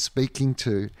you were speaking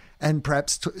to, and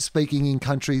perhaps speaking in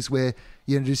countries where,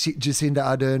 Jacinda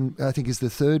Ardern, I think, is the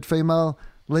third female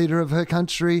leader of her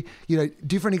country,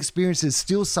 different experiences,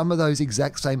 still some of those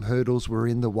exact same hurdles were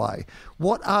in the way.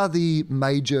 What are the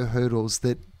major hurdles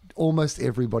that almost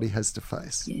everybody has to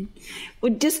face? Yeah.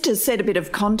 Well, just to set a bit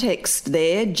of context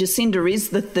there, Jacinda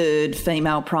is the third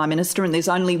female Prime Minister, and there's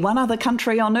only one other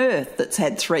country on earth that's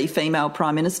had 3 female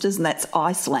Prime Ministers, and that's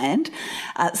Iceland.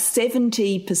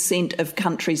 70% of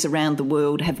countries around the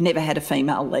world have never had a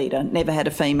female leader, never had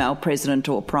a female President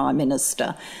or Prime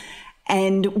Minister.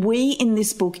 And we, in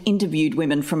this book, interviewed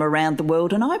women from around the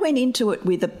world, and I went into it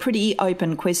with a pretty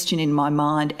open question in my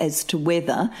mind as to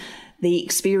whether the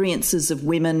experiences of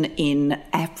women in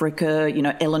Africa,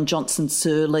 Ellen Johnson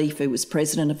Sirleaf, who was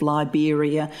president of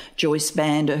Liberia, Joyce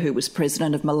Banda, who was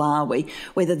president of Malawi,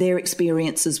 whether their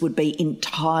experiences would be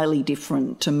entirely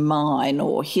different to mine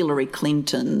or Hillary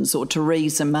Clinton's or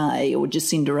Theresa May or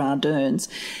Jacinda Ardern's.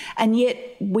 And yet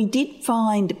we did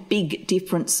find big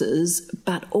differences,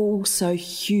 but also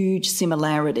huge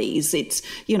similarities. It's,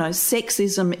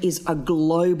 sexism is a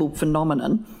global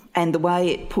phenomenon, and the way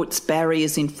it puts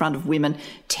barriers in front of women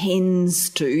tends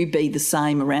to be the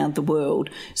same around the world.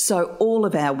 So all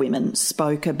of our women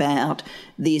spoke about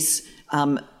this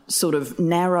sort of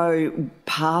narrow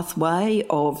pathway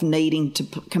of needing to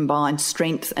combine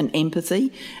strength and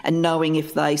empathy, and knowing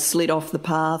if they slid off the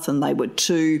path and they were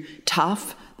too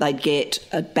tough, they'd get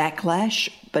a backlash,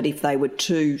 but if they were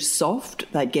too soft,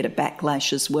 they'd get a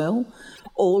backlash as well.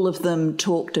 All of them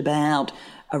talked about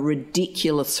a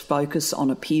ridiculous focus on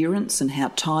appearance and how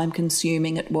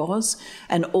time-consuming it was.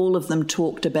 And all of them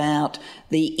talked about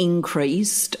the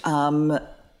increased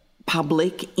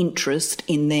public interest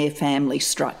in their family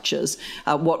structures,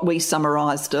 what we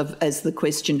summarised as the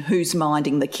question, who's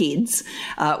minding the kids,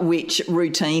 which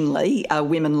routinely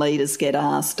women leaders get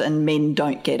asked and men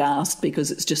don't get asked because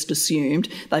it's just assumed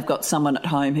they've got someone at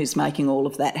home who's making all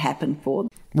of that happen for them.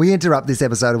 We interrupt this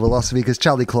episode of Philosophy because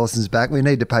Charlie Clausen's back. We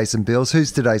need to pay some bills.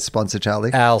 Who's today's sponsor,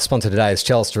 Charlie? Our sponsor today is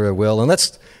Chelster Will. And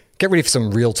let's get ready for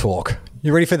some real talk.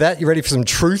 You ready for that? You ready for some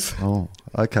truth? Oh,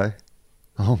 okay.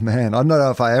 Oh, man. I don't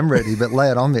know if I am ready, but lay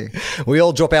it on me. We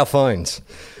all drop our phones.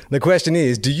 The question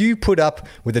is, do you put up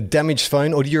with a damaged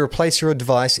phone or do you replace your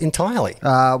device entirely?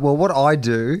 Well, what I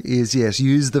do is,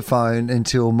 use the phone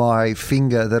until my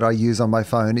finger that I use on my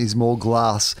phone is more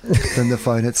glass than the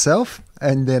phone itself,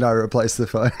 and then I replace the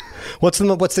phone. What's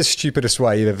the stupidest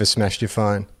way you've ever smashed your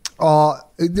phone?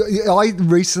 I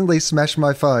recently smashed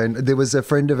my phone. There was a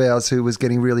friend of ours who was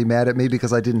getting really mad at me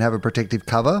because I didn't have a protective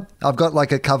cover. I've got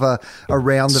like a cover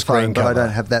around the phone, but I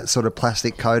don't have that sort of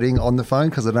plastic coating on the phone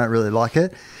because I don't really like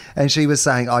it. And she was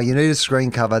saying, oh, you need a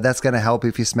screen cover. That's going to help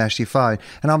if you smash your phone.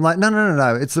 And I'm like, no.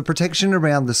 It's the protection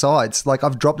around the sides. Like,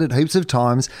 I've dropped it heaps of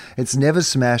times. It's never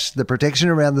smashed. The protection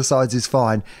around the sides is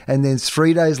fine. And then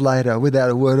 3 days later, without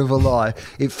a word of a lie,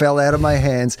 it fell out of my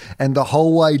hands, and the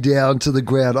whole way down to the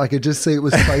ground, I could just see it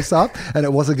was face up, and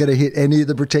it wasn't going to hit any of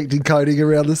the protecting coating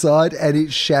around the side, and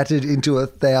it shattered into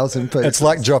 1,000 pieces. It's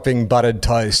like dropping buttered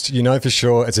toast. You know for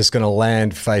sure it's just going to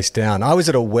land face down. I was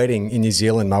at a wedding in New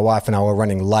Zealand. My wife and I were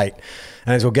running late.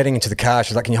 And as we're getting into the car,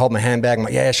 she's like, can you hold my handbag? I'm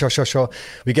like, yeah, sure.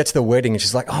 We get to the wedding and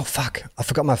she's like, oh, fuck, I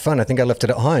forgot my phone. I think I left it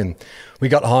at home. We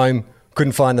got home,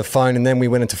 couldn't find the phone, and then we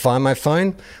went in to find my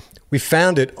phone. We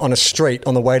found it on a street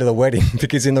on the way to the wedding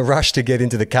because in the rush to get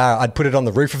into the car, I'd put it on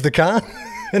the roof of the car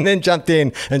and then jumped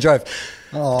in and drove.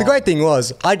 Oh. The great thing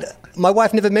was, my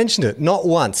wife never mentioned it, not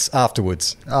once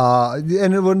afterwards.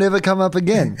 And it will never come up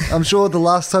again. I'm sure the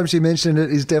last time she mentioned it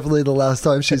is definitely the last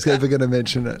time she's ever going to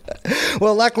mention it.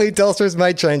 Well, luckily, Telstra has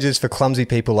made changes for clumsy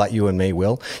people like you and me,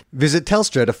 Will. Visit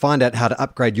Telstra to find out how to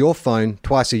upgrade your phone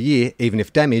twice a year, even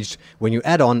if damaged, when you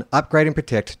add on Upgrade and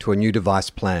Protect to a new device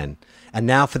plan. And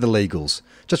now for the legals.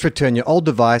 Just return your old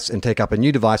device and take up a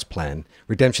new device plan.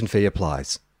 Redemption fee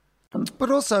applies.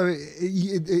 But also,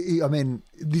 I mean,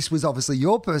 this was obviously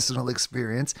your personal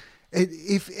experience.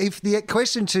 If the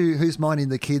question to who's minding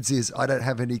the kids is, I don't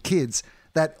have any kids,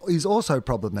 that is also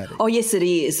problematic. Oh, yes, it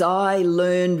is. I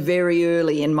learned very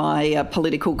early in my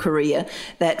political career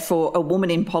that for a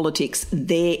woman in politics,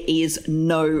 there is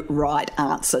no right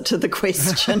answer to the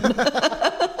question.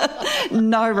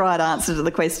 No right answer to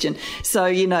the question. So,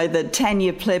 you know, the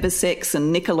Tanya Pliberseks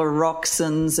and Nicola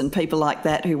Roxons and people like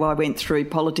that who I went through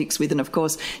politics with, and of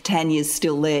course Tanya's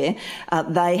still there,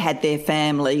 they had their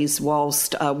families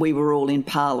whilst we were all in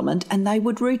Parliament, and they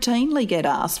would routinely get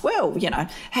asked, well, you know,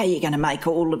 how are you going to make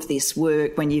all of this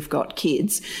work when you've got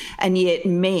kids? And yet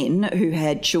men who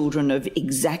had children of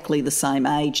exactly the same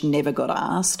age never got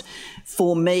asked.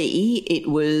 For me, it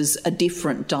was a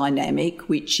different dynamic,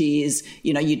 which is,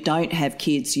 you know, you don't have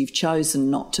kids, you've chosen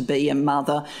not to be a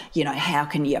mother. You know, how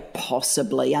can you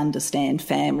possibly understand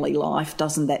family life?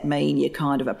 Doesn't that mean you're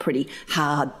kind of a pretty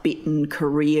hard-bitten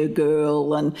career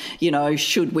girl? And, you know,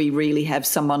 should we really have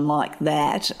someone like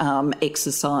that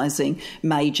exercising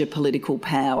major political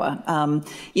power?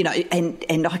 You know,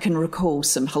 and I can recall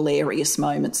some hilarious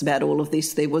moments about all of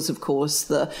this. There was, of course,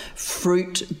 the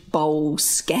fruit bowl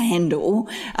scandal.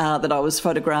 That I was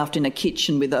photographed in a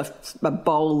kitchen with a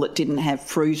bowl that didn't have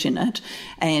fruit in it,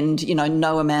 and, you know,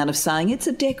 no amount of saying it's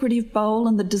a decorative bowl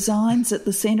and the design's at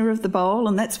the centre of the bowl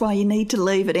and that's why you need to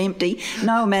leave it empty.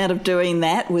 No amount of doing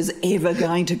that was ever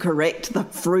going to correct the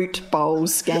fruit bowl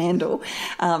scandal.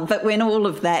 But when all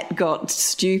of that got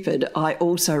stupid, I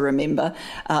also remember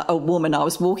a woman, I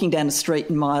was walking down the street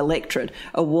in my electorate,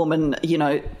 a woman, you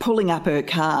know, pulling up her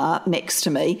car next to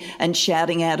me and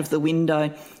shouting out of the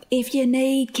window, if you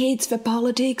need kids for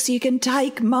politics, you can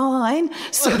take mine,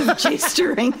 sort of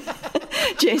gesturing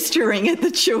at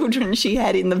the children she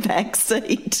had in the back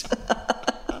seat.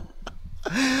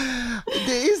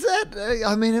 Is that,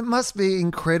 I mean, it must be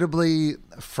incredibly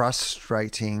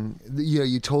frustrating. You know,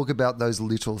 you talk about those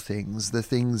little things, the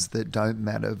things that don't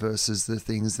matter versus the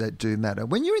things that do matter.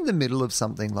 When you're in the middle of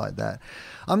something like that,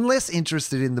 I'm less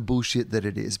interested in the bullshit that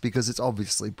it is, because it's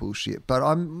obviously bullshit, but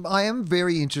I am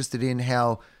very interested in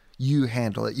how you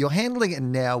handle it. You're handling it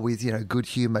now with, you know, good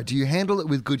humour. Do you handle it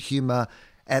with good humour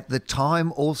at the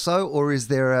time also, or is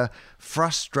there a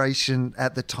frustration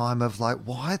at the time of like,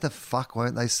 why the fuck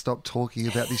won't they stop talking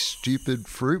about this stupid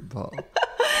fruit bowl?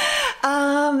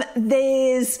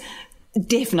 There's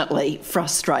definitely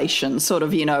frustration, sort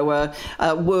of, you know,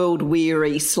 a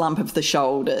world-weary slump of the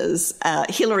shoulders.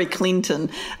 Hillary Clinton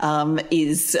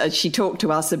she talked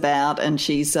to us about, and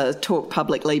she's talked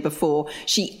publicly before,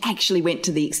 she actually went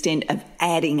to the extent of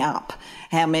adding up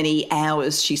how many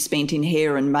hours she spent in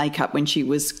hair and makeup when she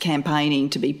was campaigning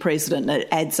to be president. It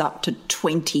adds up to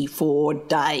 24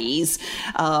 days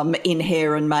in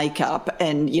hair and makeup,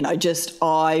 and, you know, just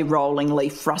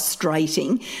eye-rollingly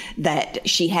frustrating that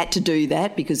she had to do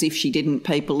that, because if she didn't,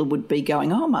 people would be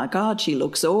going, oh my God, she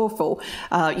looks awful.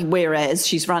 Whereas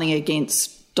she's running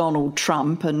against Donald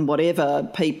Trump, and whatever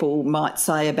people might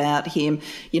say about him,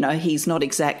 you know, he's not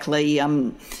exactly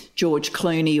George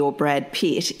Clooney or Brad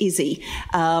Pitt, is he?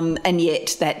 And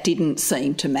yet that didn't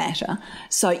seem to matter.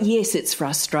 So yes, it's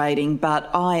frustrating, but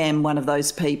I am one of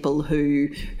those people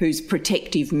whose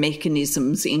protective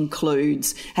mechanisms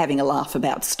includes having a laugh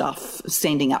about stuff,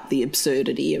 sending up the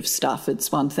absurdity of stuff.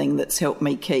 It's one thing that's helped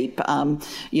me keep,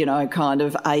 kind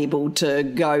of able to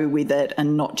go with it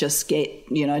and not just get,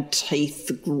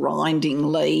 teeth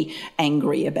grindingly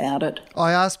angry about it.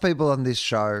 I ask people on this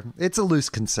show, it's a loose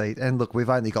conceit, and look, we've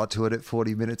only got to it at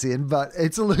 40 minutes in, but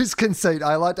it's a loose conceit.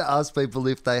 I like to ask people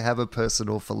if they have a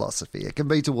personal philosophy. It can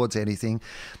be towards anything,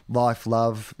 life,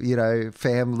 love,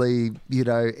 family,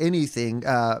 anything,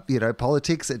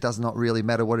 politics. It does not really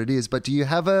matter what it is, but do you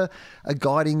have a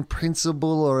guiding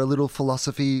principle or a little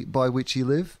philosophy by which you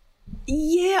live?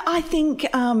 Yeah, I think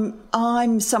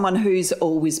I'm someone who's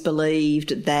always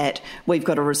believed that we've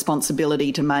got a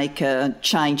responsibility to make a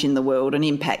change in the world, an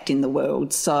impact in the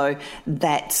world. So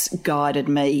that's guided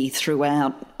me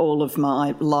throughout all of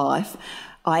my life.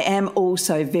 I am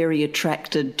also very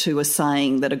attracted to a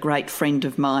saying that a great friend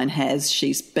of mine has.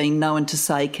 She's been known to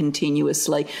say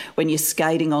continuously, when you're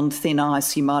skating on thin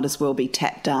ice, you might as well be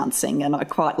tap dancing. And I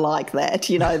quite like that.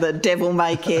 The devil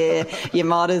may care. You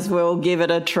might as well give it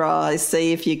a try,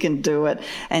 see if you can do it.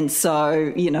 And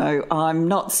so, I'm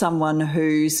not someone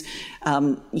who's,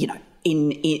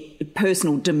 in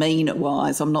personal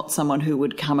demeanour-wise, I'm not someone who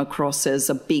would come across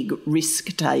as a big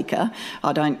risk taker.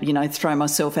 I don't, throw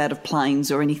myself out of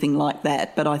planes or anything like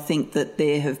that. But I think that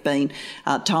there have been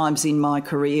times in my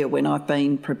career when I've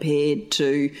been prepared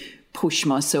to push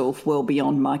myself well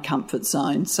beyond my comfort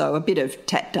zone. So a bit of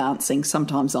tap dancing,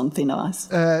 sometimes on thin ice.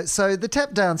 So the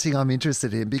tap dancing I'm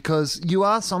interested in because you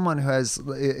are someone who has,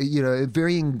 a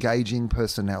very engaging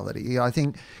personality. I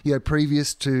think,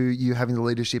 previous to you having the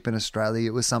leadership in Australia,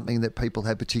 it was something that people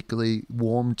had particularly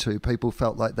warmed to. People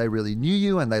felt like they really knew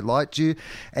you and they liked you.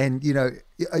 And,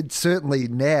 certainly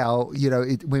now,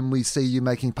 when we see you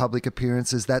making public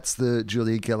appearances, that's the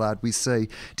Julia Gillard we see.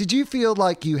 Did you feel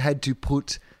like you had to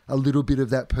put a little bit of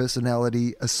that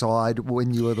personality aside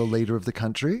when you were the leader of the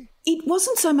country? It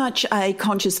wasn't so much a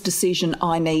conscious decision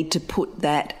I need to put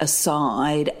that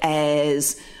aside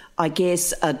as, I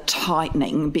guess, a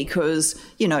tightening because,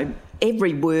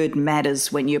 every word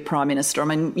matters when you're Prime Minister. I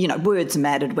mean, words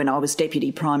mattered when I was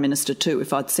Deputy Prime Minister too.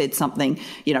 If I'd said something,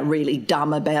 really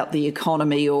dumb about the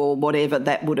economy or whatever,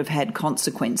 that would have had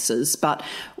consequences. But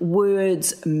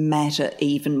words matter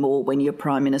even more when you're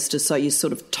Prime Minister. So you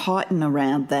sort of tighten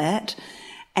around that.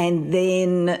 And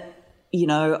then,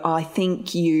 I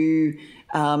think you...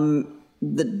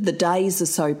 The days are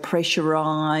so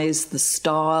pressurised, the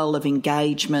style of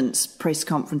engagements, press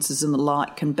conferences and the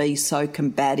like can be so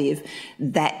combative,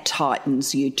 that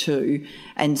tightens you too.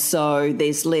 And so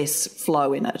there's less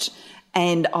flow in it.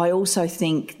 And I also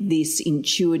think this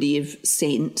intuitive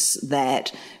sense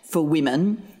that for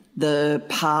women, the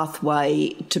pathway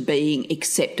to being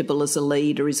acceptable as a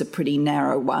leader is a pretty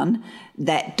narrow one.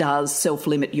 That does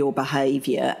self-limit your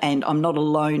behaviour, and I'm not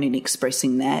alone in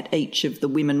expressing that. Each of the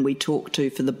women we talk to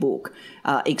for the book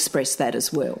express that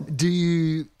as well. Do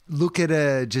you look at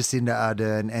Jacinda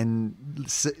Ardern and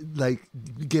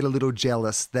get a little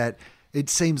jealous that it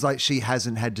seems like she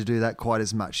hasn't had to do that quite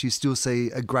as much? You still see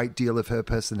a great deal of her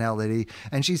personality,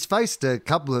 and she's faced a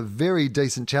couple of very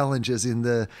decent challenges in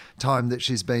the time that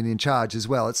she's been in charge as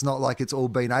well. It's not like it's all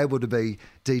been able to be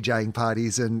DJing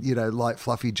parties and, light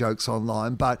fluffy jokes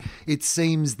online, but it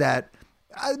seems that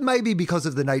maybe because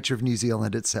of the nature of New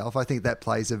Zealand itself, I think that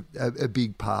plays a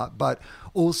big part, but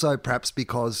also perhaps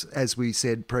because, as we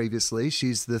said previously,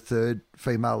 she's the third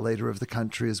female leader of the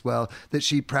country as well, that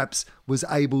she perhaps was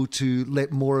able to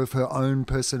let more of her own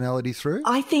personality through.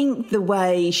 I think the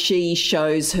way she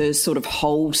shows her sort of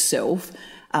whole self,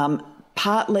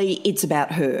 partly it's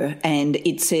about her, and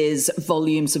it says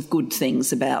volumes of good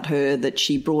things about her, that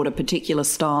she brought a particular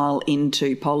style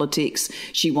into politics.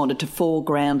 She wanted to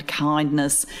foreground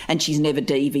kindness, and she's never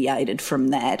deviated from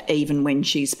that, even when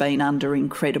she's been under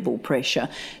incredible pressure.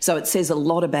 So it says a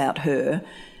lot about her.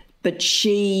 But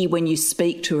she, when you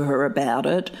speak to her about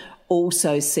it,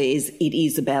 also says it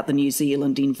is about the New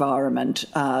Zealand environment.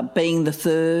 Being the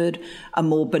third, a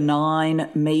more benign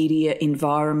media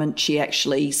environment, she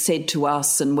actually said to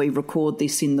us, and we record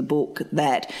this in the book,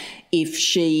 that if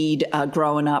she'd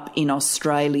grown up in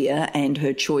Australia and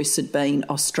her choice had been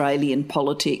Australian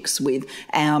politics with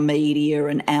our media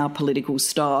and our political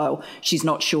style, she's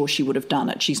not sure she would have done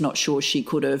it. She's not sure she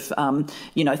could have,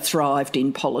 thrived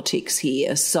in politics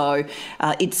here. So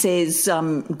it says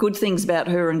good things about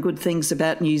her and good things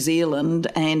about New Zealand,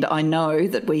 and I know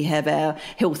that we have our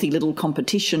healthy little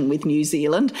competition with New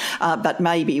Zealand, but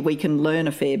maybe we can learn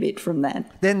a fair bit from that.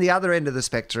 Then the other end of the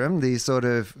spectrum, the sort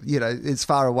of, it's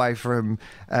far away from,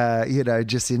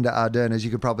 Jacinda Ardern, as you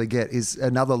could probably get, is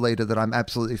another leader that I'm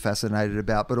absolutely fascinated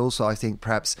about, but also I think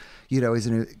perhaps, is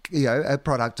a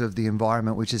product of the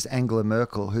environment, which is Angela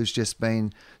Merkel, who's just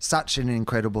been such an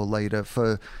incredible leader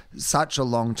for such a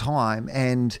long time.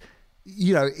 And,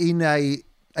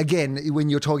 again, when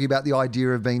you're talking about the idea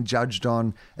of being judged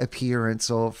on appearance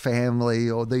or family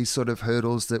or these sort of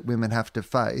hurdles that women have to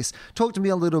face, talk to me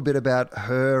a little bit about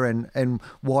her and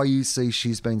why you see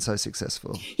she's been so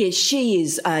successful. Yes, she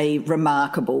is a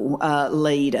remarkable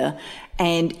leader,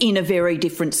 and in a very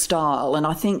different style. And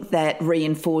I think that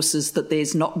reinforces that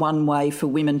there's not one way for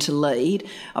women to lead.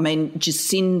 I mean,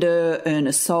 Jacinda, Erna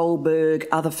Solberg,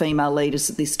 other female leaders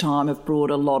at this time have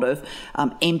brought a lot of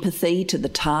empathy to the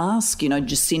task.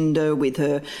 Jacinda with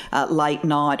her late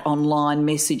night online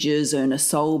messages, Erna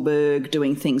Solberg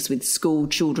doing things with school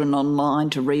children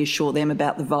online to reassure them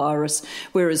about the virus,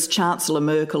 whereas Chancellor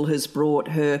Merkel has brought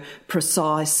her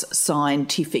precise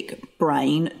scientific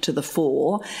brain to the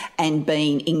fore and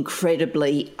been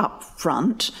incredibly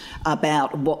upfront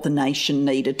about what the nation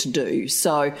needed to do.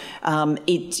 So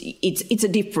it's a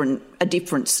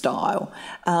different style.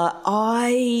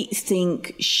 I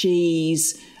think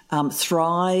she's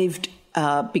thrived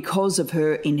because of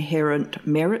her inherent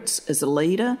merits as a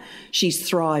leader. She's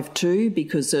thrived too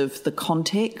because of the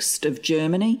context of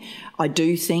Germany. I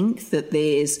do think that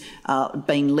there's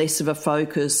been less of a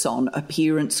focus on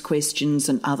appearance questions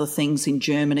and other things in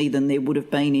Germany than there would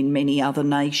have been in many other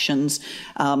nations.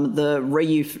 The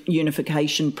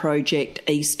reunification project,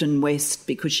 East and West,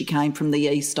 because she came from the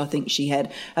East, I think she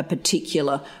had a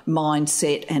particular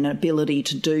mindset and ability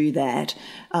to do that.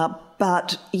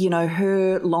 But,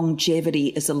 her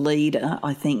longevity as a leader,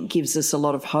 I think, gives us a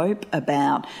lot of hope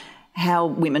about how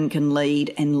women can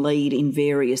lead and lead in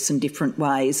various and different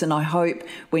ways. And I hope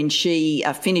when she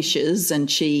finishes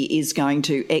and she is going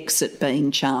to exit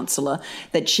being Chancellor,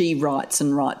 that she writes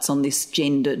on this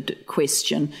gendered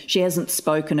question. She hasn't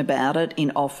spoken about it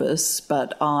in office,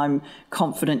 but I'm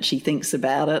confident she thinks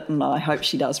about it, and I hope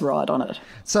she does write on it.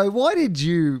 So why did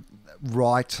you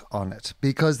write on it?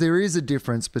 Because there is a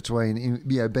difference between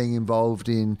being involved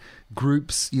in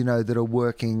groups that are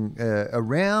working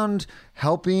around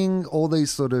helping all these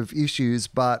sort of issues,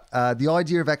 but the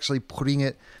idea of actually putting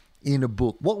it in a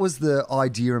book. What was the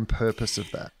idea and purpose of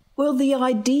that? Well, the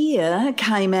idea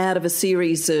came out of a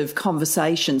series of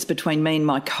conversations between me and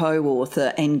my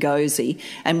co-author, Ngozi,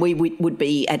 and we would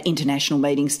be at international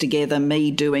meetings together,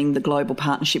 me doing the Global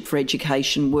Partnership for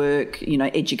Education work,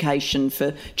 education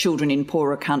for children in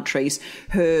poorer countries,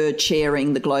 her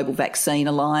chairing the Global Vaccine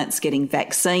Alliance, getting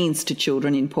vaccines to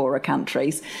children in poorer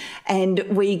countries. And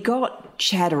we got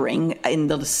chattering in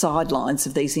the sidelines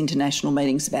of these international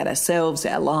meetings about ourselves,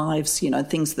 our lives,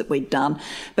 things that we'd done.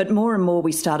 But more and more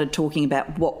we started talking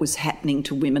about what was happening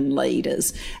to women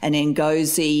leaders. And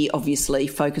Ngozi obviously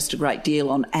focused a great deal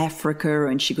on Africa,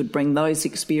 and she could bring those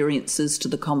experiences to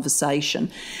the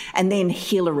conversation. And then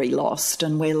Hillary lost,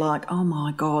 and we're like, oh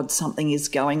my God, something is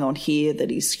going on here that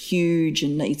is huge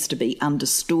and needs to be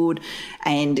understood.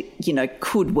 And,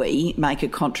 could we make a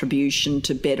contribution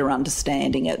to better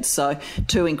understanding it? So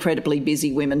two incredibly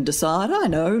busy women decide,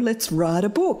 let's write a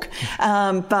book.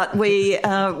 But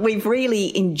we've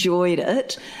really enjoyed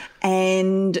it.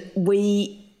 And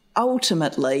we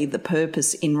ultimately, the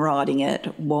purpose in writing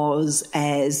it was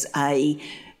as a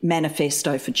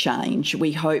manifesto for change.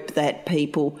 We hope that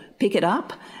people pick it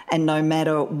up, and no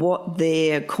matter what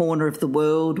their corner of the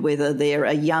world, whether they're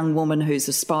a young woman who's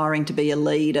aspiring to be a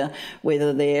leader,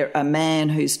 whether they're a man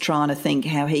who's trying to think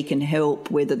how he can help,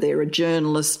 whether they're a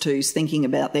journalist who's thinking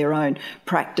about their own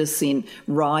practice in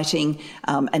writing,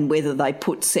 and whether they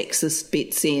put sexist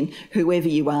bits in, whoever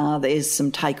you are, there's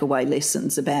some takeaway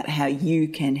lessons about how you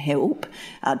can help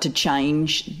to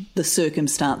change the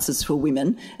circumstances for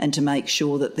women and to make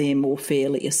sure that they're more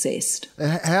fairly assessed.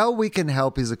 How we can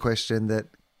help is a question that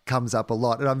comes up a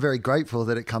lot, and I'm very grateful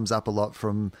that it comes up a lot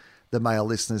from the male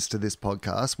listeners to this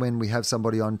podcast when we have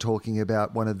somebody on talking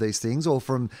about one of these things, or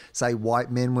from, say, white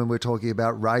men when we're talking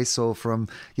about race, or from,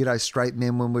 straight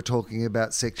men when we're talking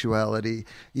about sexuality.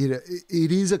 It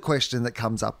is a question that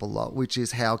comes up a lot, which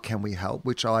is how can we help,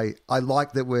 which I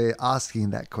like that we're asking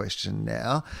that question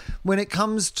now. When it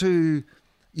comes to,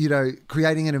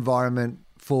 creating an environment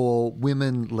for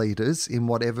women leaders in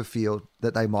whatever field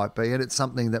that they might be, and it's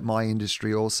something that my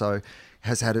industry also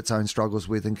has had its own struggles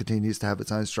with and continues to have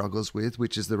its own struggles with,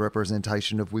 which is the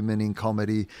representation of women in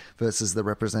comedy versus the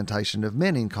representation of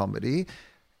men in comedy.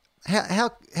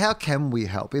 How can we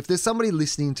help? If there's somebody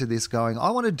listening to this going, I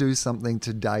want to do something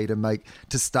today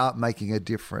to start making a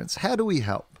difference, how do we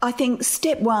help? I think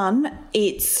step one,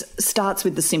 it starts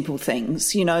with the simple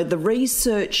things. The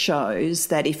research shows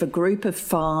that if a group of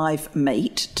 5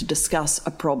 meet to discuss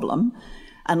a problem,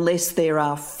 unless there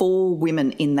are 4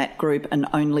 women in that group and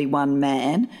only 1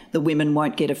 man, the women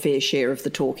won't get a fair share of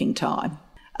the talking time.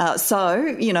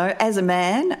 So, as a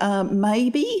man,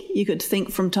 maybe you could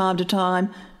think from time to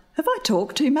time, have I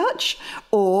talked too much?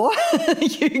 Or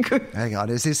you could... Hang on,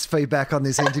 is this feedback on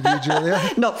this interview, Julia?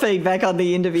 Not feedback on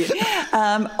the interview.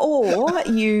 Or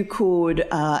you could,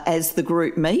 as the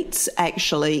group meets,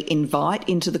 actually invite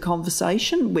into the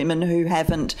conversation women who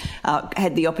haven't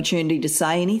had the opportunity to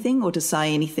say anything or to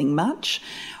say anything much.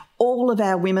 All of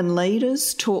our women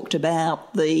leaders talked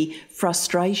about the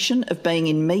frustration of being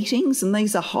in meetings, and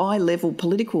these are high-level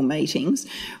political meetings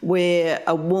where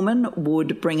a woman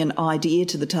would bring an idea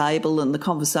to the table and the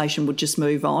conversation would just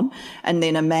move on, and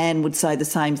then a man would say the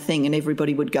same thing and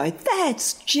everybody would go,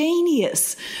 that's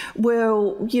genius.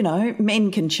 Well,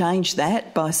 men can change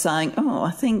that by saying, oh,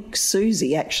 I think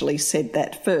Susie actually said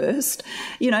that first.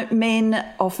 Men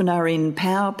often are in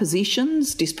power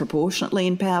positions, disproportionately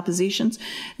in power positions.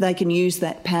 They can use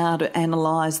that power to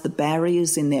analyse the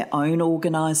barriers in their own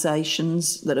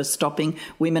organisations that are stopping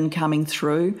women coming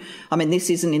through. I mean, this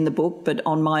isn't in the book, but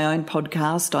on my own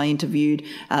podcast, I interviewed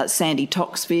Sandy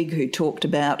Toksvig, who talked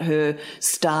about her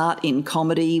start in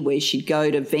comedy, where she'd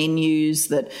go to venues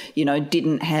that,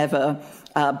 didn't have a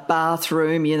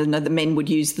bathroom, the men would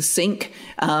use the sink,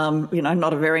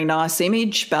 not a very nice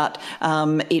image, but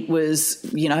it was,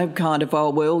 kind of, oh,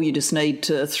 well, you just need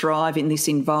to thrive in this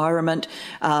environment,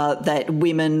 that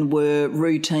women were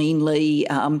routinely,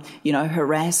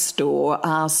 harassed or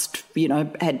asked,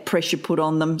 had pressure put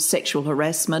on them, sexual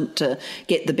harassment to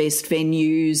get the best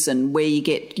venues, and where you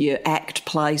get your act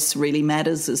place really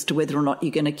matters as to whether or not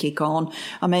you're going to kick on.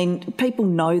 I mean, people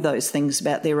know those things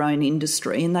about their own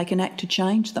industry and they can act to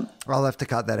change them. I'll have to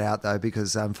cut that out though,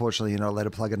 because unfortunately you're not allowed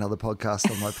to plug another podcast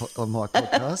on my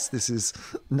podcast. This is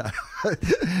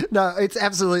no, it's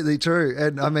absolutely true.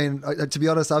 And I mean, to be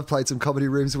honest, I've played some comedy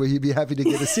rooms where you'd be happy to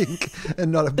get a sink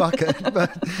and not a bucket,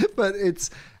 but it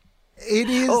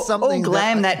is something all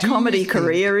glam, that comedy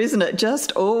career, isn't it?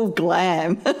 Just all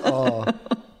glam. Oh.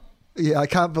 Yeah, I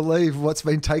can't believe what's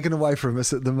been taken away from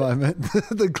us at the moment,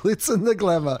 the glitz and the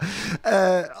glamour.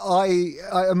 I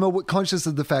am conscious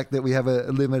of the fact that we have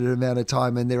a limited amount of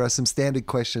time, and there are some standard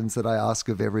questions that I ask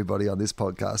of everybody on this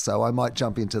podcast, so I might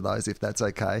jump into those if that's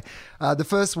okay. The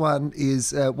first one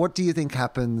is, what do you think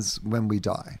happens when we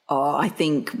die? Oh, I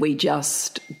think we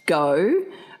just go.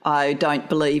 I don't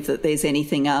believe that there's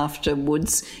anything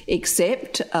afterwards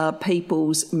except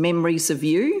people's memories of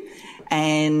you.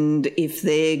 And if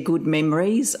they're good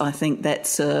memories, I think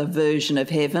that's a version of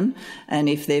heaven. And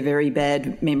if they're very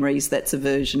bad memories, that's a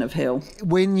version of hell.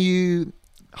 When you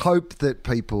hope that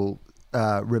people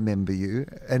remember you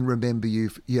and remember you,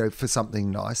 for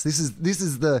something nice, this is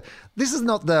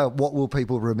not the what will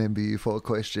people remember you for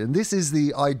question. This is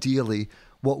the ideally,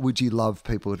 what would you love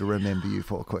people to remember you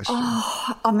for question?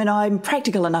 Oh, I mean, I'm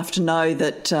practical enough to know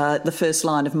that the first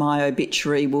line of my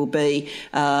obituary will be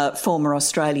former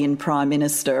Australian Prime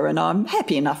Minister, and I'm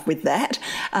happy enough with that.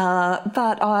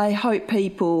 But I hope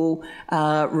people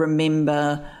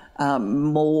remember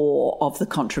more of the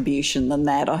contribution than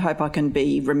that. I hope I can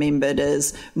be remembered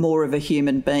as more of a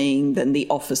human being than the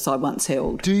office I once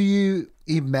held. Do you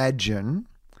imagine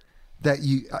that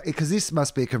because this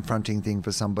must be a confronting thing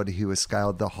for somebody who has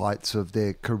scaled the heights of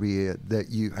their career that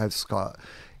you have, Scott.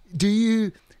 Do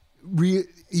you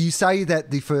say that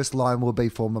the first line will be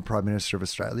former Prime Minister of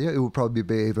Australia? It will probably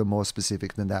be even more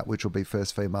specific than that, which will be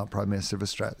first female Prime Minister of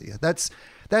Australia. That's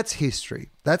history.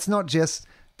 That's not just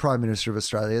Prime Minister of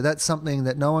Australia. That's something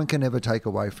that no one can ever take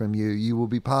away from you. You will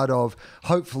be part of,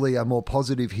 hopefully, a more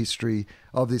positive history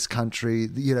of this country.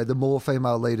 You know, the more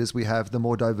female leaders we have, the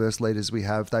more diverse leaders we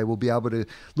have, they will be able to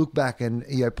look back and,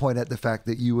 you know, point at the fact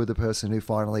that you were the person who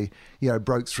finally, you know,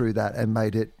 broke through that and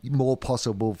made it more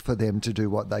possible for them to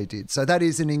do what they did. So that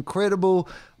is an incredible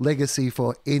legacy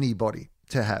for anybody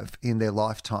to have in their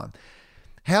lifetime.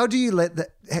 How do you let that,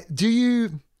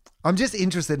 I'm just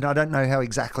interested, and I don't know how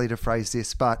exactly to phrase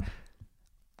this, but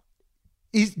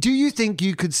do you think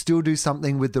you could still do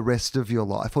something with the rest of your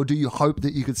life, or do you hope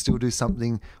that you could still do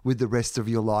something with the rest of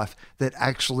your life that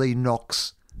actually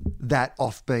knocks that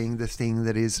off being the thing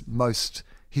that is most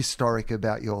historic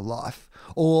about your life?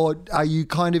 Or are you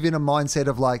kind of in a mindset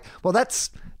of like, well, that's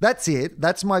it.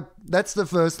 That's the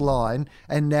first line,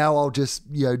 and now I'll just,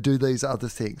 you know, do these other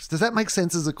things. Does that make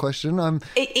sense as a question?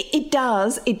 It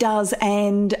does,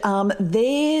 and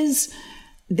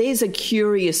there's a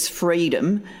curious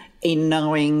freedom in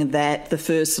knowing that the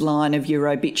first line of your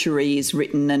obituary is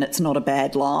written and it's not a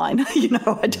bad line. You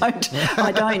know, I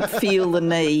don't feel the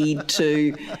need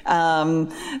to,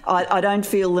 I don't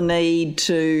feel the need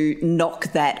to knock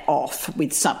that off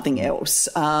with something else.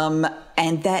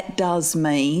 And that does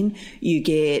mean you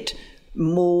get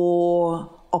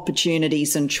more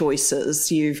opportunities and choices.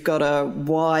 You've got a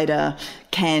wider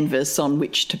canvas on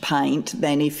which to paint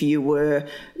than if you were,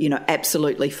 you know,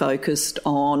 absolutely focused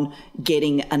on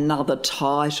getting another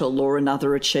title or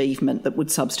another achievement that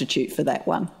would substitute for that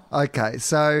one. Okay,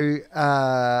 so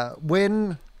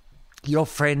when your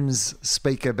friends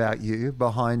speak about you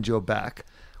behind your back,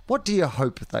 what do you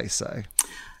hope they say?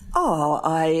 Oh,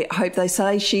 I hope they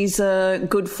say she's a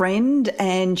good friend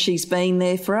and she's been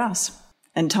there for us.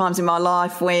 And times in my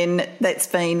life when that's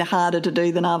been harder to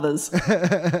do than others.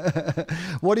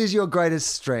 What is your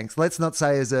greatest strength? Let's not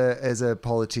say as a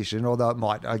politician, although it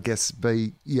might, I guess,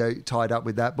 be, you know, tied up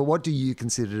with that. But what do you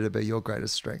consider to be your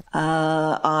greatest strength?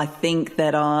 I think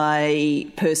that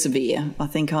I persevere. I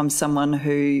think I'm someone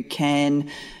who can.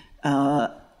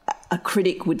 A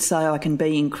critic would say I can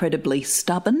be incredibly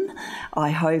stubborn.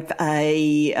 I hope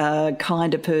a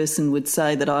kinder person would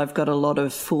say that I've got a lot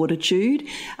of fortitude,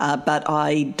 but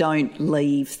I don't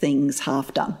leave things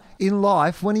half done. In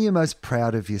life, when are you most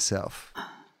proud of yourself?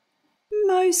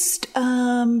 Most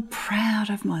proud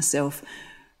of myself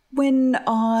when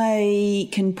I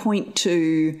can point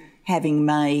to having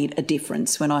made a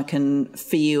difference, when I can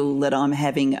feel that I'm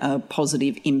having a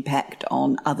positive impact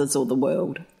on others or the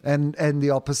world. And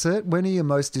the opposite, when are you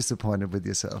most disappointed with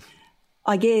yourself?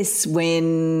 I guess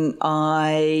when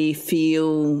I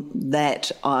feel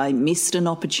that I missed an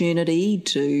opportunity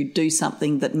to do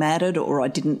something that mattered, or I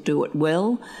didn't do it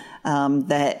well,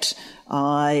 that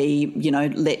I, you know,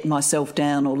 let myself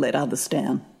down or let others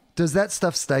down. Does that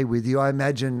stuff stay with you? I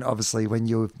imagine, obviously, when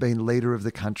you've been leader of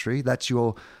the country, that's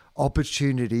your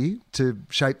opportunity to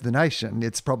shape the nation.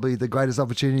 It's probably the greatest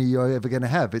opportunity you're ever going to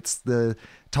have. It's the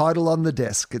title on the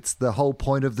desk. It's the whole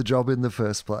point of the job in the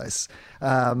first place.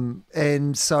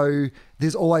 And so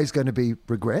there's always going to be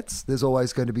regrets. There's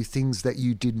always going to be things that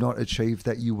you did not achieve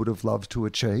that you would have loved to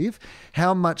achieve.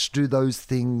 How much do those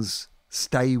things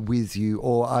stay with you,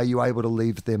 or are you able to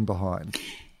leave them behind?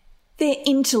 They're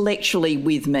intellectually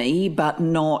with me, but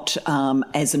not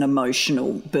as an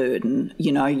emotional burden.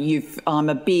 You know, I'm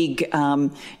a big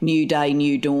new day,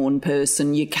 new dawn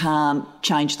person. You can't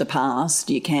change the past.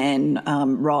 You can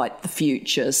write the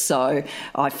future. So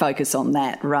I focus on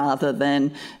that rather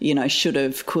than, you know, should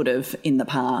have, could have in the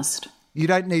past. You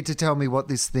don't need to tell me what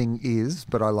this thing is,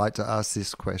 but I like to ask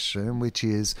this question, which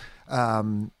is,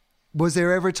 was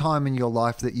there ever a time in your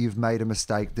life that you've made a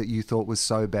mistake that you thought was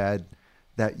so bad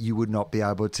that you would not be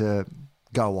able to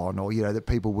go on, or, you know, that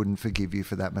people wouldn't forgive you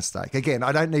for that mistake? Again,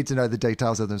 I don't need to know the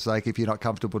details of the mistake if you're not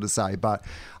comfortable to say, but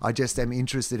I just am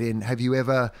interested in, have you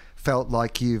ever felt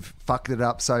like you've fucked it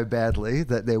up so badly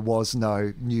that there was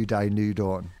no new day, new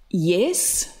dawn?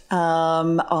 Yes,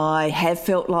 I have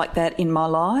felt like that in my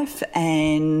life,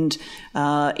 and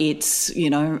it's, you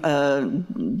know,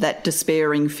 that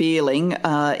despairing feeling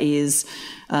is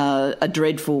a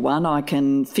dreadful one. I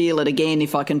can feel it again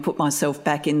if I can put myself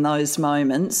back in those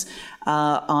moments.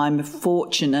 I'm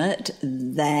fortunate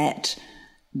that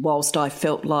whilst I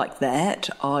felt like that,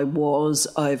 I was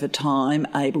over time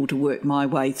able to work my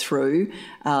way through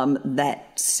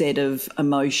that set of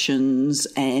emotions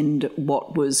and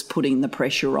what was putting the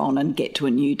pressure on, and get to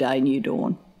a new day, new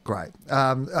dawn. Great.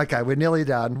 Okay, we're nearly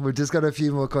done. We've just got a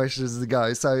few more questions to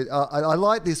go. So I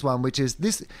like this one, which is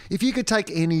this: if you could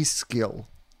take any skill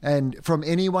and from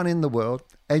anyone in the world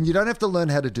And you don't have to learn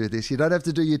how to do this. You don't have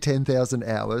to do your 10,000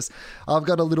 hours. I've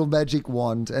got a little magic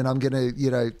wand, and I'm going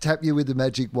to, tap you with the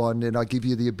magic wand, and I give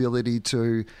you the ability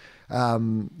to,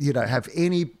 have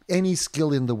any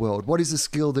skill in the world. What is a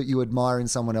skill that you admire in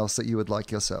someone else that you would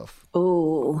like yourself?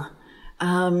 Oh,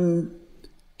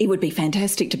 it would be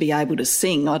fantastic to be able to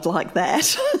sing. I'd like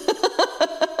that.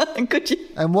 Could you?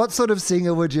 And what sort of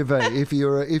singer would you be? If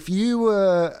you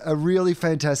were a really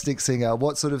fantastic singer,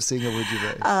 what sort of singer would you be?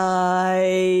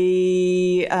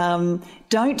 I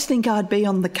don't think I'd be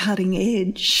on the cutting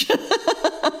edge.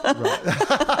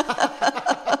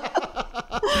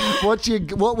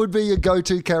 What would be your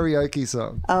go-to karaoke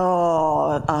song?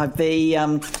 Oh, I'd be,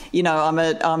 I'm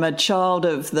a child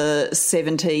of the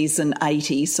 70s and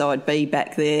 80s, so I'd be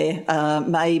back there.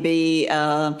 Maybe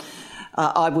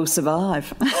I Will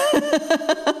Survive.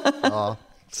 Oh,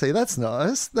 see, that's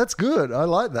nice. That's good. I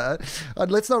like that.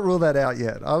 Let's not rule that out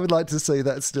yet. I would like to see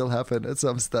that still happen at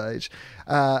some stage.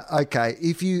 Okay,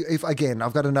 if again,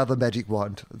 I've got another magic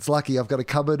wand. It's lucky I've got a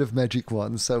cupboard of magic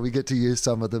wands, so we get to use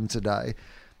some of them today.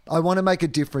 I want to make a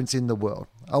difference in the world.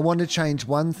 I want to change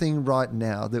one thing right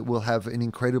now that will have an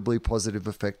incredibly positive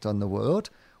effect on the world.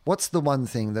 What's the one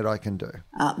thing that I can do?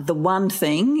 The one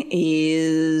thing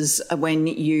is when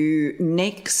you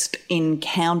next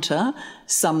encounter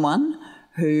someone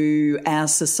who our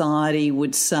society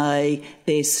would say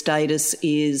their status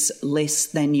is less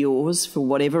than yours for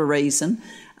whatever reason,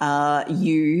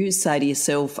 you say to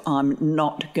yourself, I'm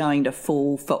not going to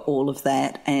fall for all of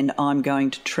that, and I'm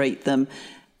going to treat them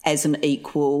as an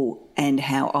equal and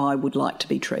how I would like to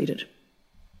be treated.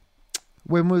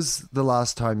 When was the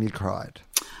last time you cried?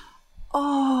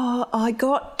 Oh, I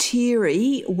got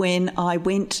teary when I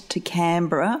went to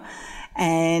Canberra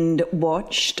and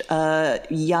watched a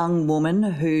young woman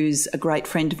who's a great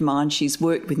friend of mine. She's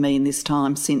worked with me in this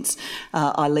time since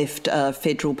I left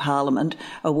federal parliament,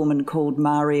 a woman called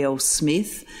Marielle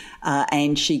Smith,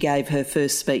 and she gave her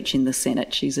first speech in the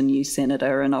Senate. She's a new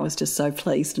senator, and I was just so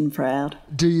pleased and proud.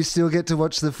 Do you still get to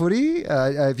watch the footy?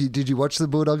 Did you watch the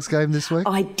Bulldogs game this week?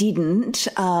 I didn't,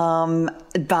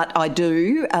 but I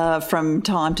do from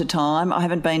time to time. I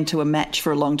haven't been to a match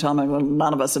for a long time. Well,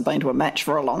 none of us have been to a match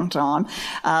for a long time.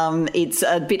 It's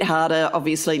a bit harder,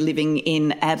 obviously, living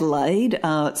in Adelaide.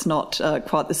 It's not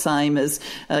quite the same as,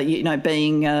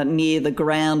 being near the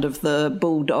ground of the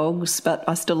Bulldogs, but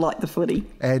I still like the footy.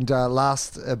 And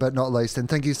last but not least, and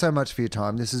thank you so much for your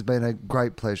time. This has been a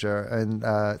great pleasure, and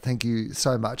thank you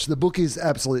so much. The book is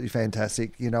absolutely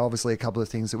fantastic. Obviously a couple of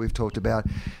things that we've talked about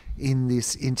in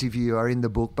this interview are in the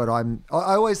book, but I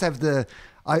always have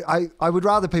I would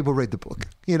rather people read the book.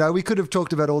 We could have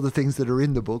talked about all the things that are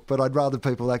in the book, but I'd rather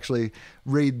people actually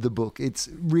read the book. It's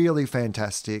really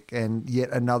fantastic, and yet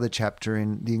another chapter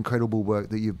in the incredible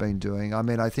work that you've been doing. I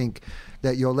mean, I think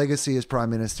that your legacy as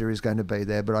Prime Minister is going to be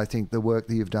there, but I think the work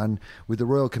that you've done with the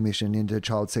Royal Commission into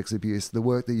child sex abuse, the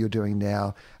work that you're doing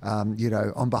now,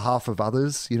 on behalf of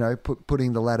others,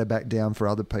 putting the ladder back down for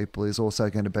other people is also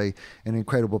going to be an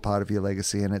incredible part of your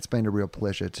legacy. And it's been a real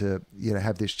pleasure to,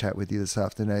 have this chat with you this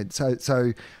afternoon. This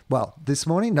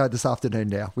afternoon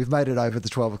now. We've made it over the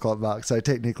 12 o'clock mark, so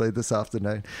technically this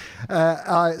afternoon.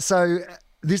 So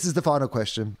this is the final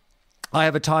question. I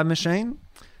have a time machine.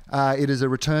 It is a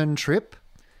return trip,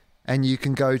 and you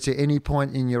can go to any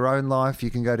point in your own life. You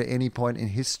can go to any point in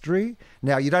history.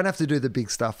 Now, you don't have to do the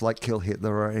big stuff like kill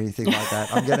Hitler or anything like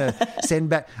that. I'm going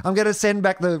to send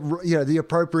back the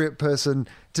appropriate person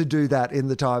to do that in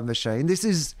the time machine. This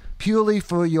is purely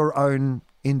for your own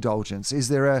indulgence. Is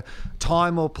there a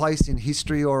time or place in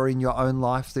history or in your own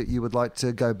life that you would like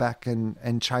to go back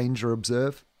and change or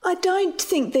observe? I don't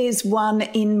think there's one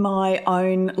in my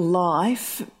own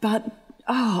life, but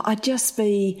I'd just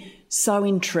be so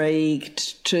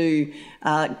intrigued to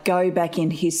go back in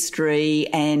history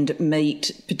and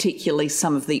meet particularly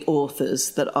some of the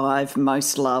authors that I've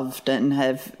most loved and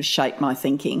have shaped my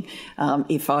thinking.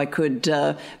 If I could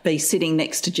be sitting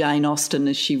next to Jane Austen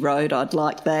as she wrote, I'd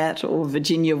like that, or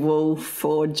Virginia Woolf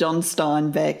or John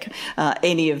Steinbeck,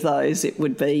 any of those, it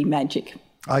would be magic.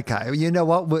 Okay, you know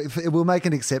what? We'll make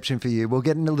an exception for you. We'll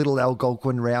get in a little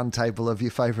Algonquin round table of your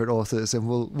favourite authors, and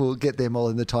we'll get them all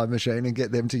in the time machine and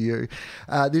get them to you.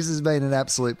 This has been an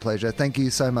absolute pleasure. Thank you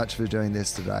so much for doing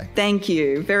this today. Thank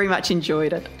you. Very much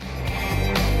enjoyed it.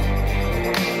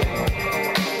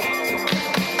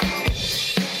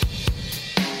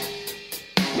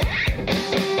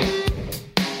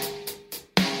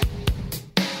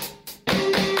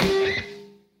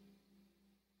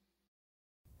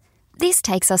 This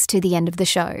takes us to the end of the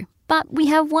show, But we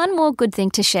have one more good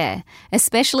thing to share,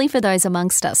 especially for those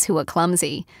amongst us who are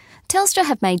clumsy. Telstra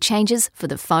have made changes for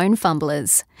the phone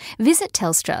fumblers. Visit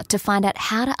Telstra to find out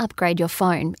how to upgrade your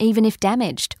phone, even if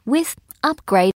damaged, with Upgrade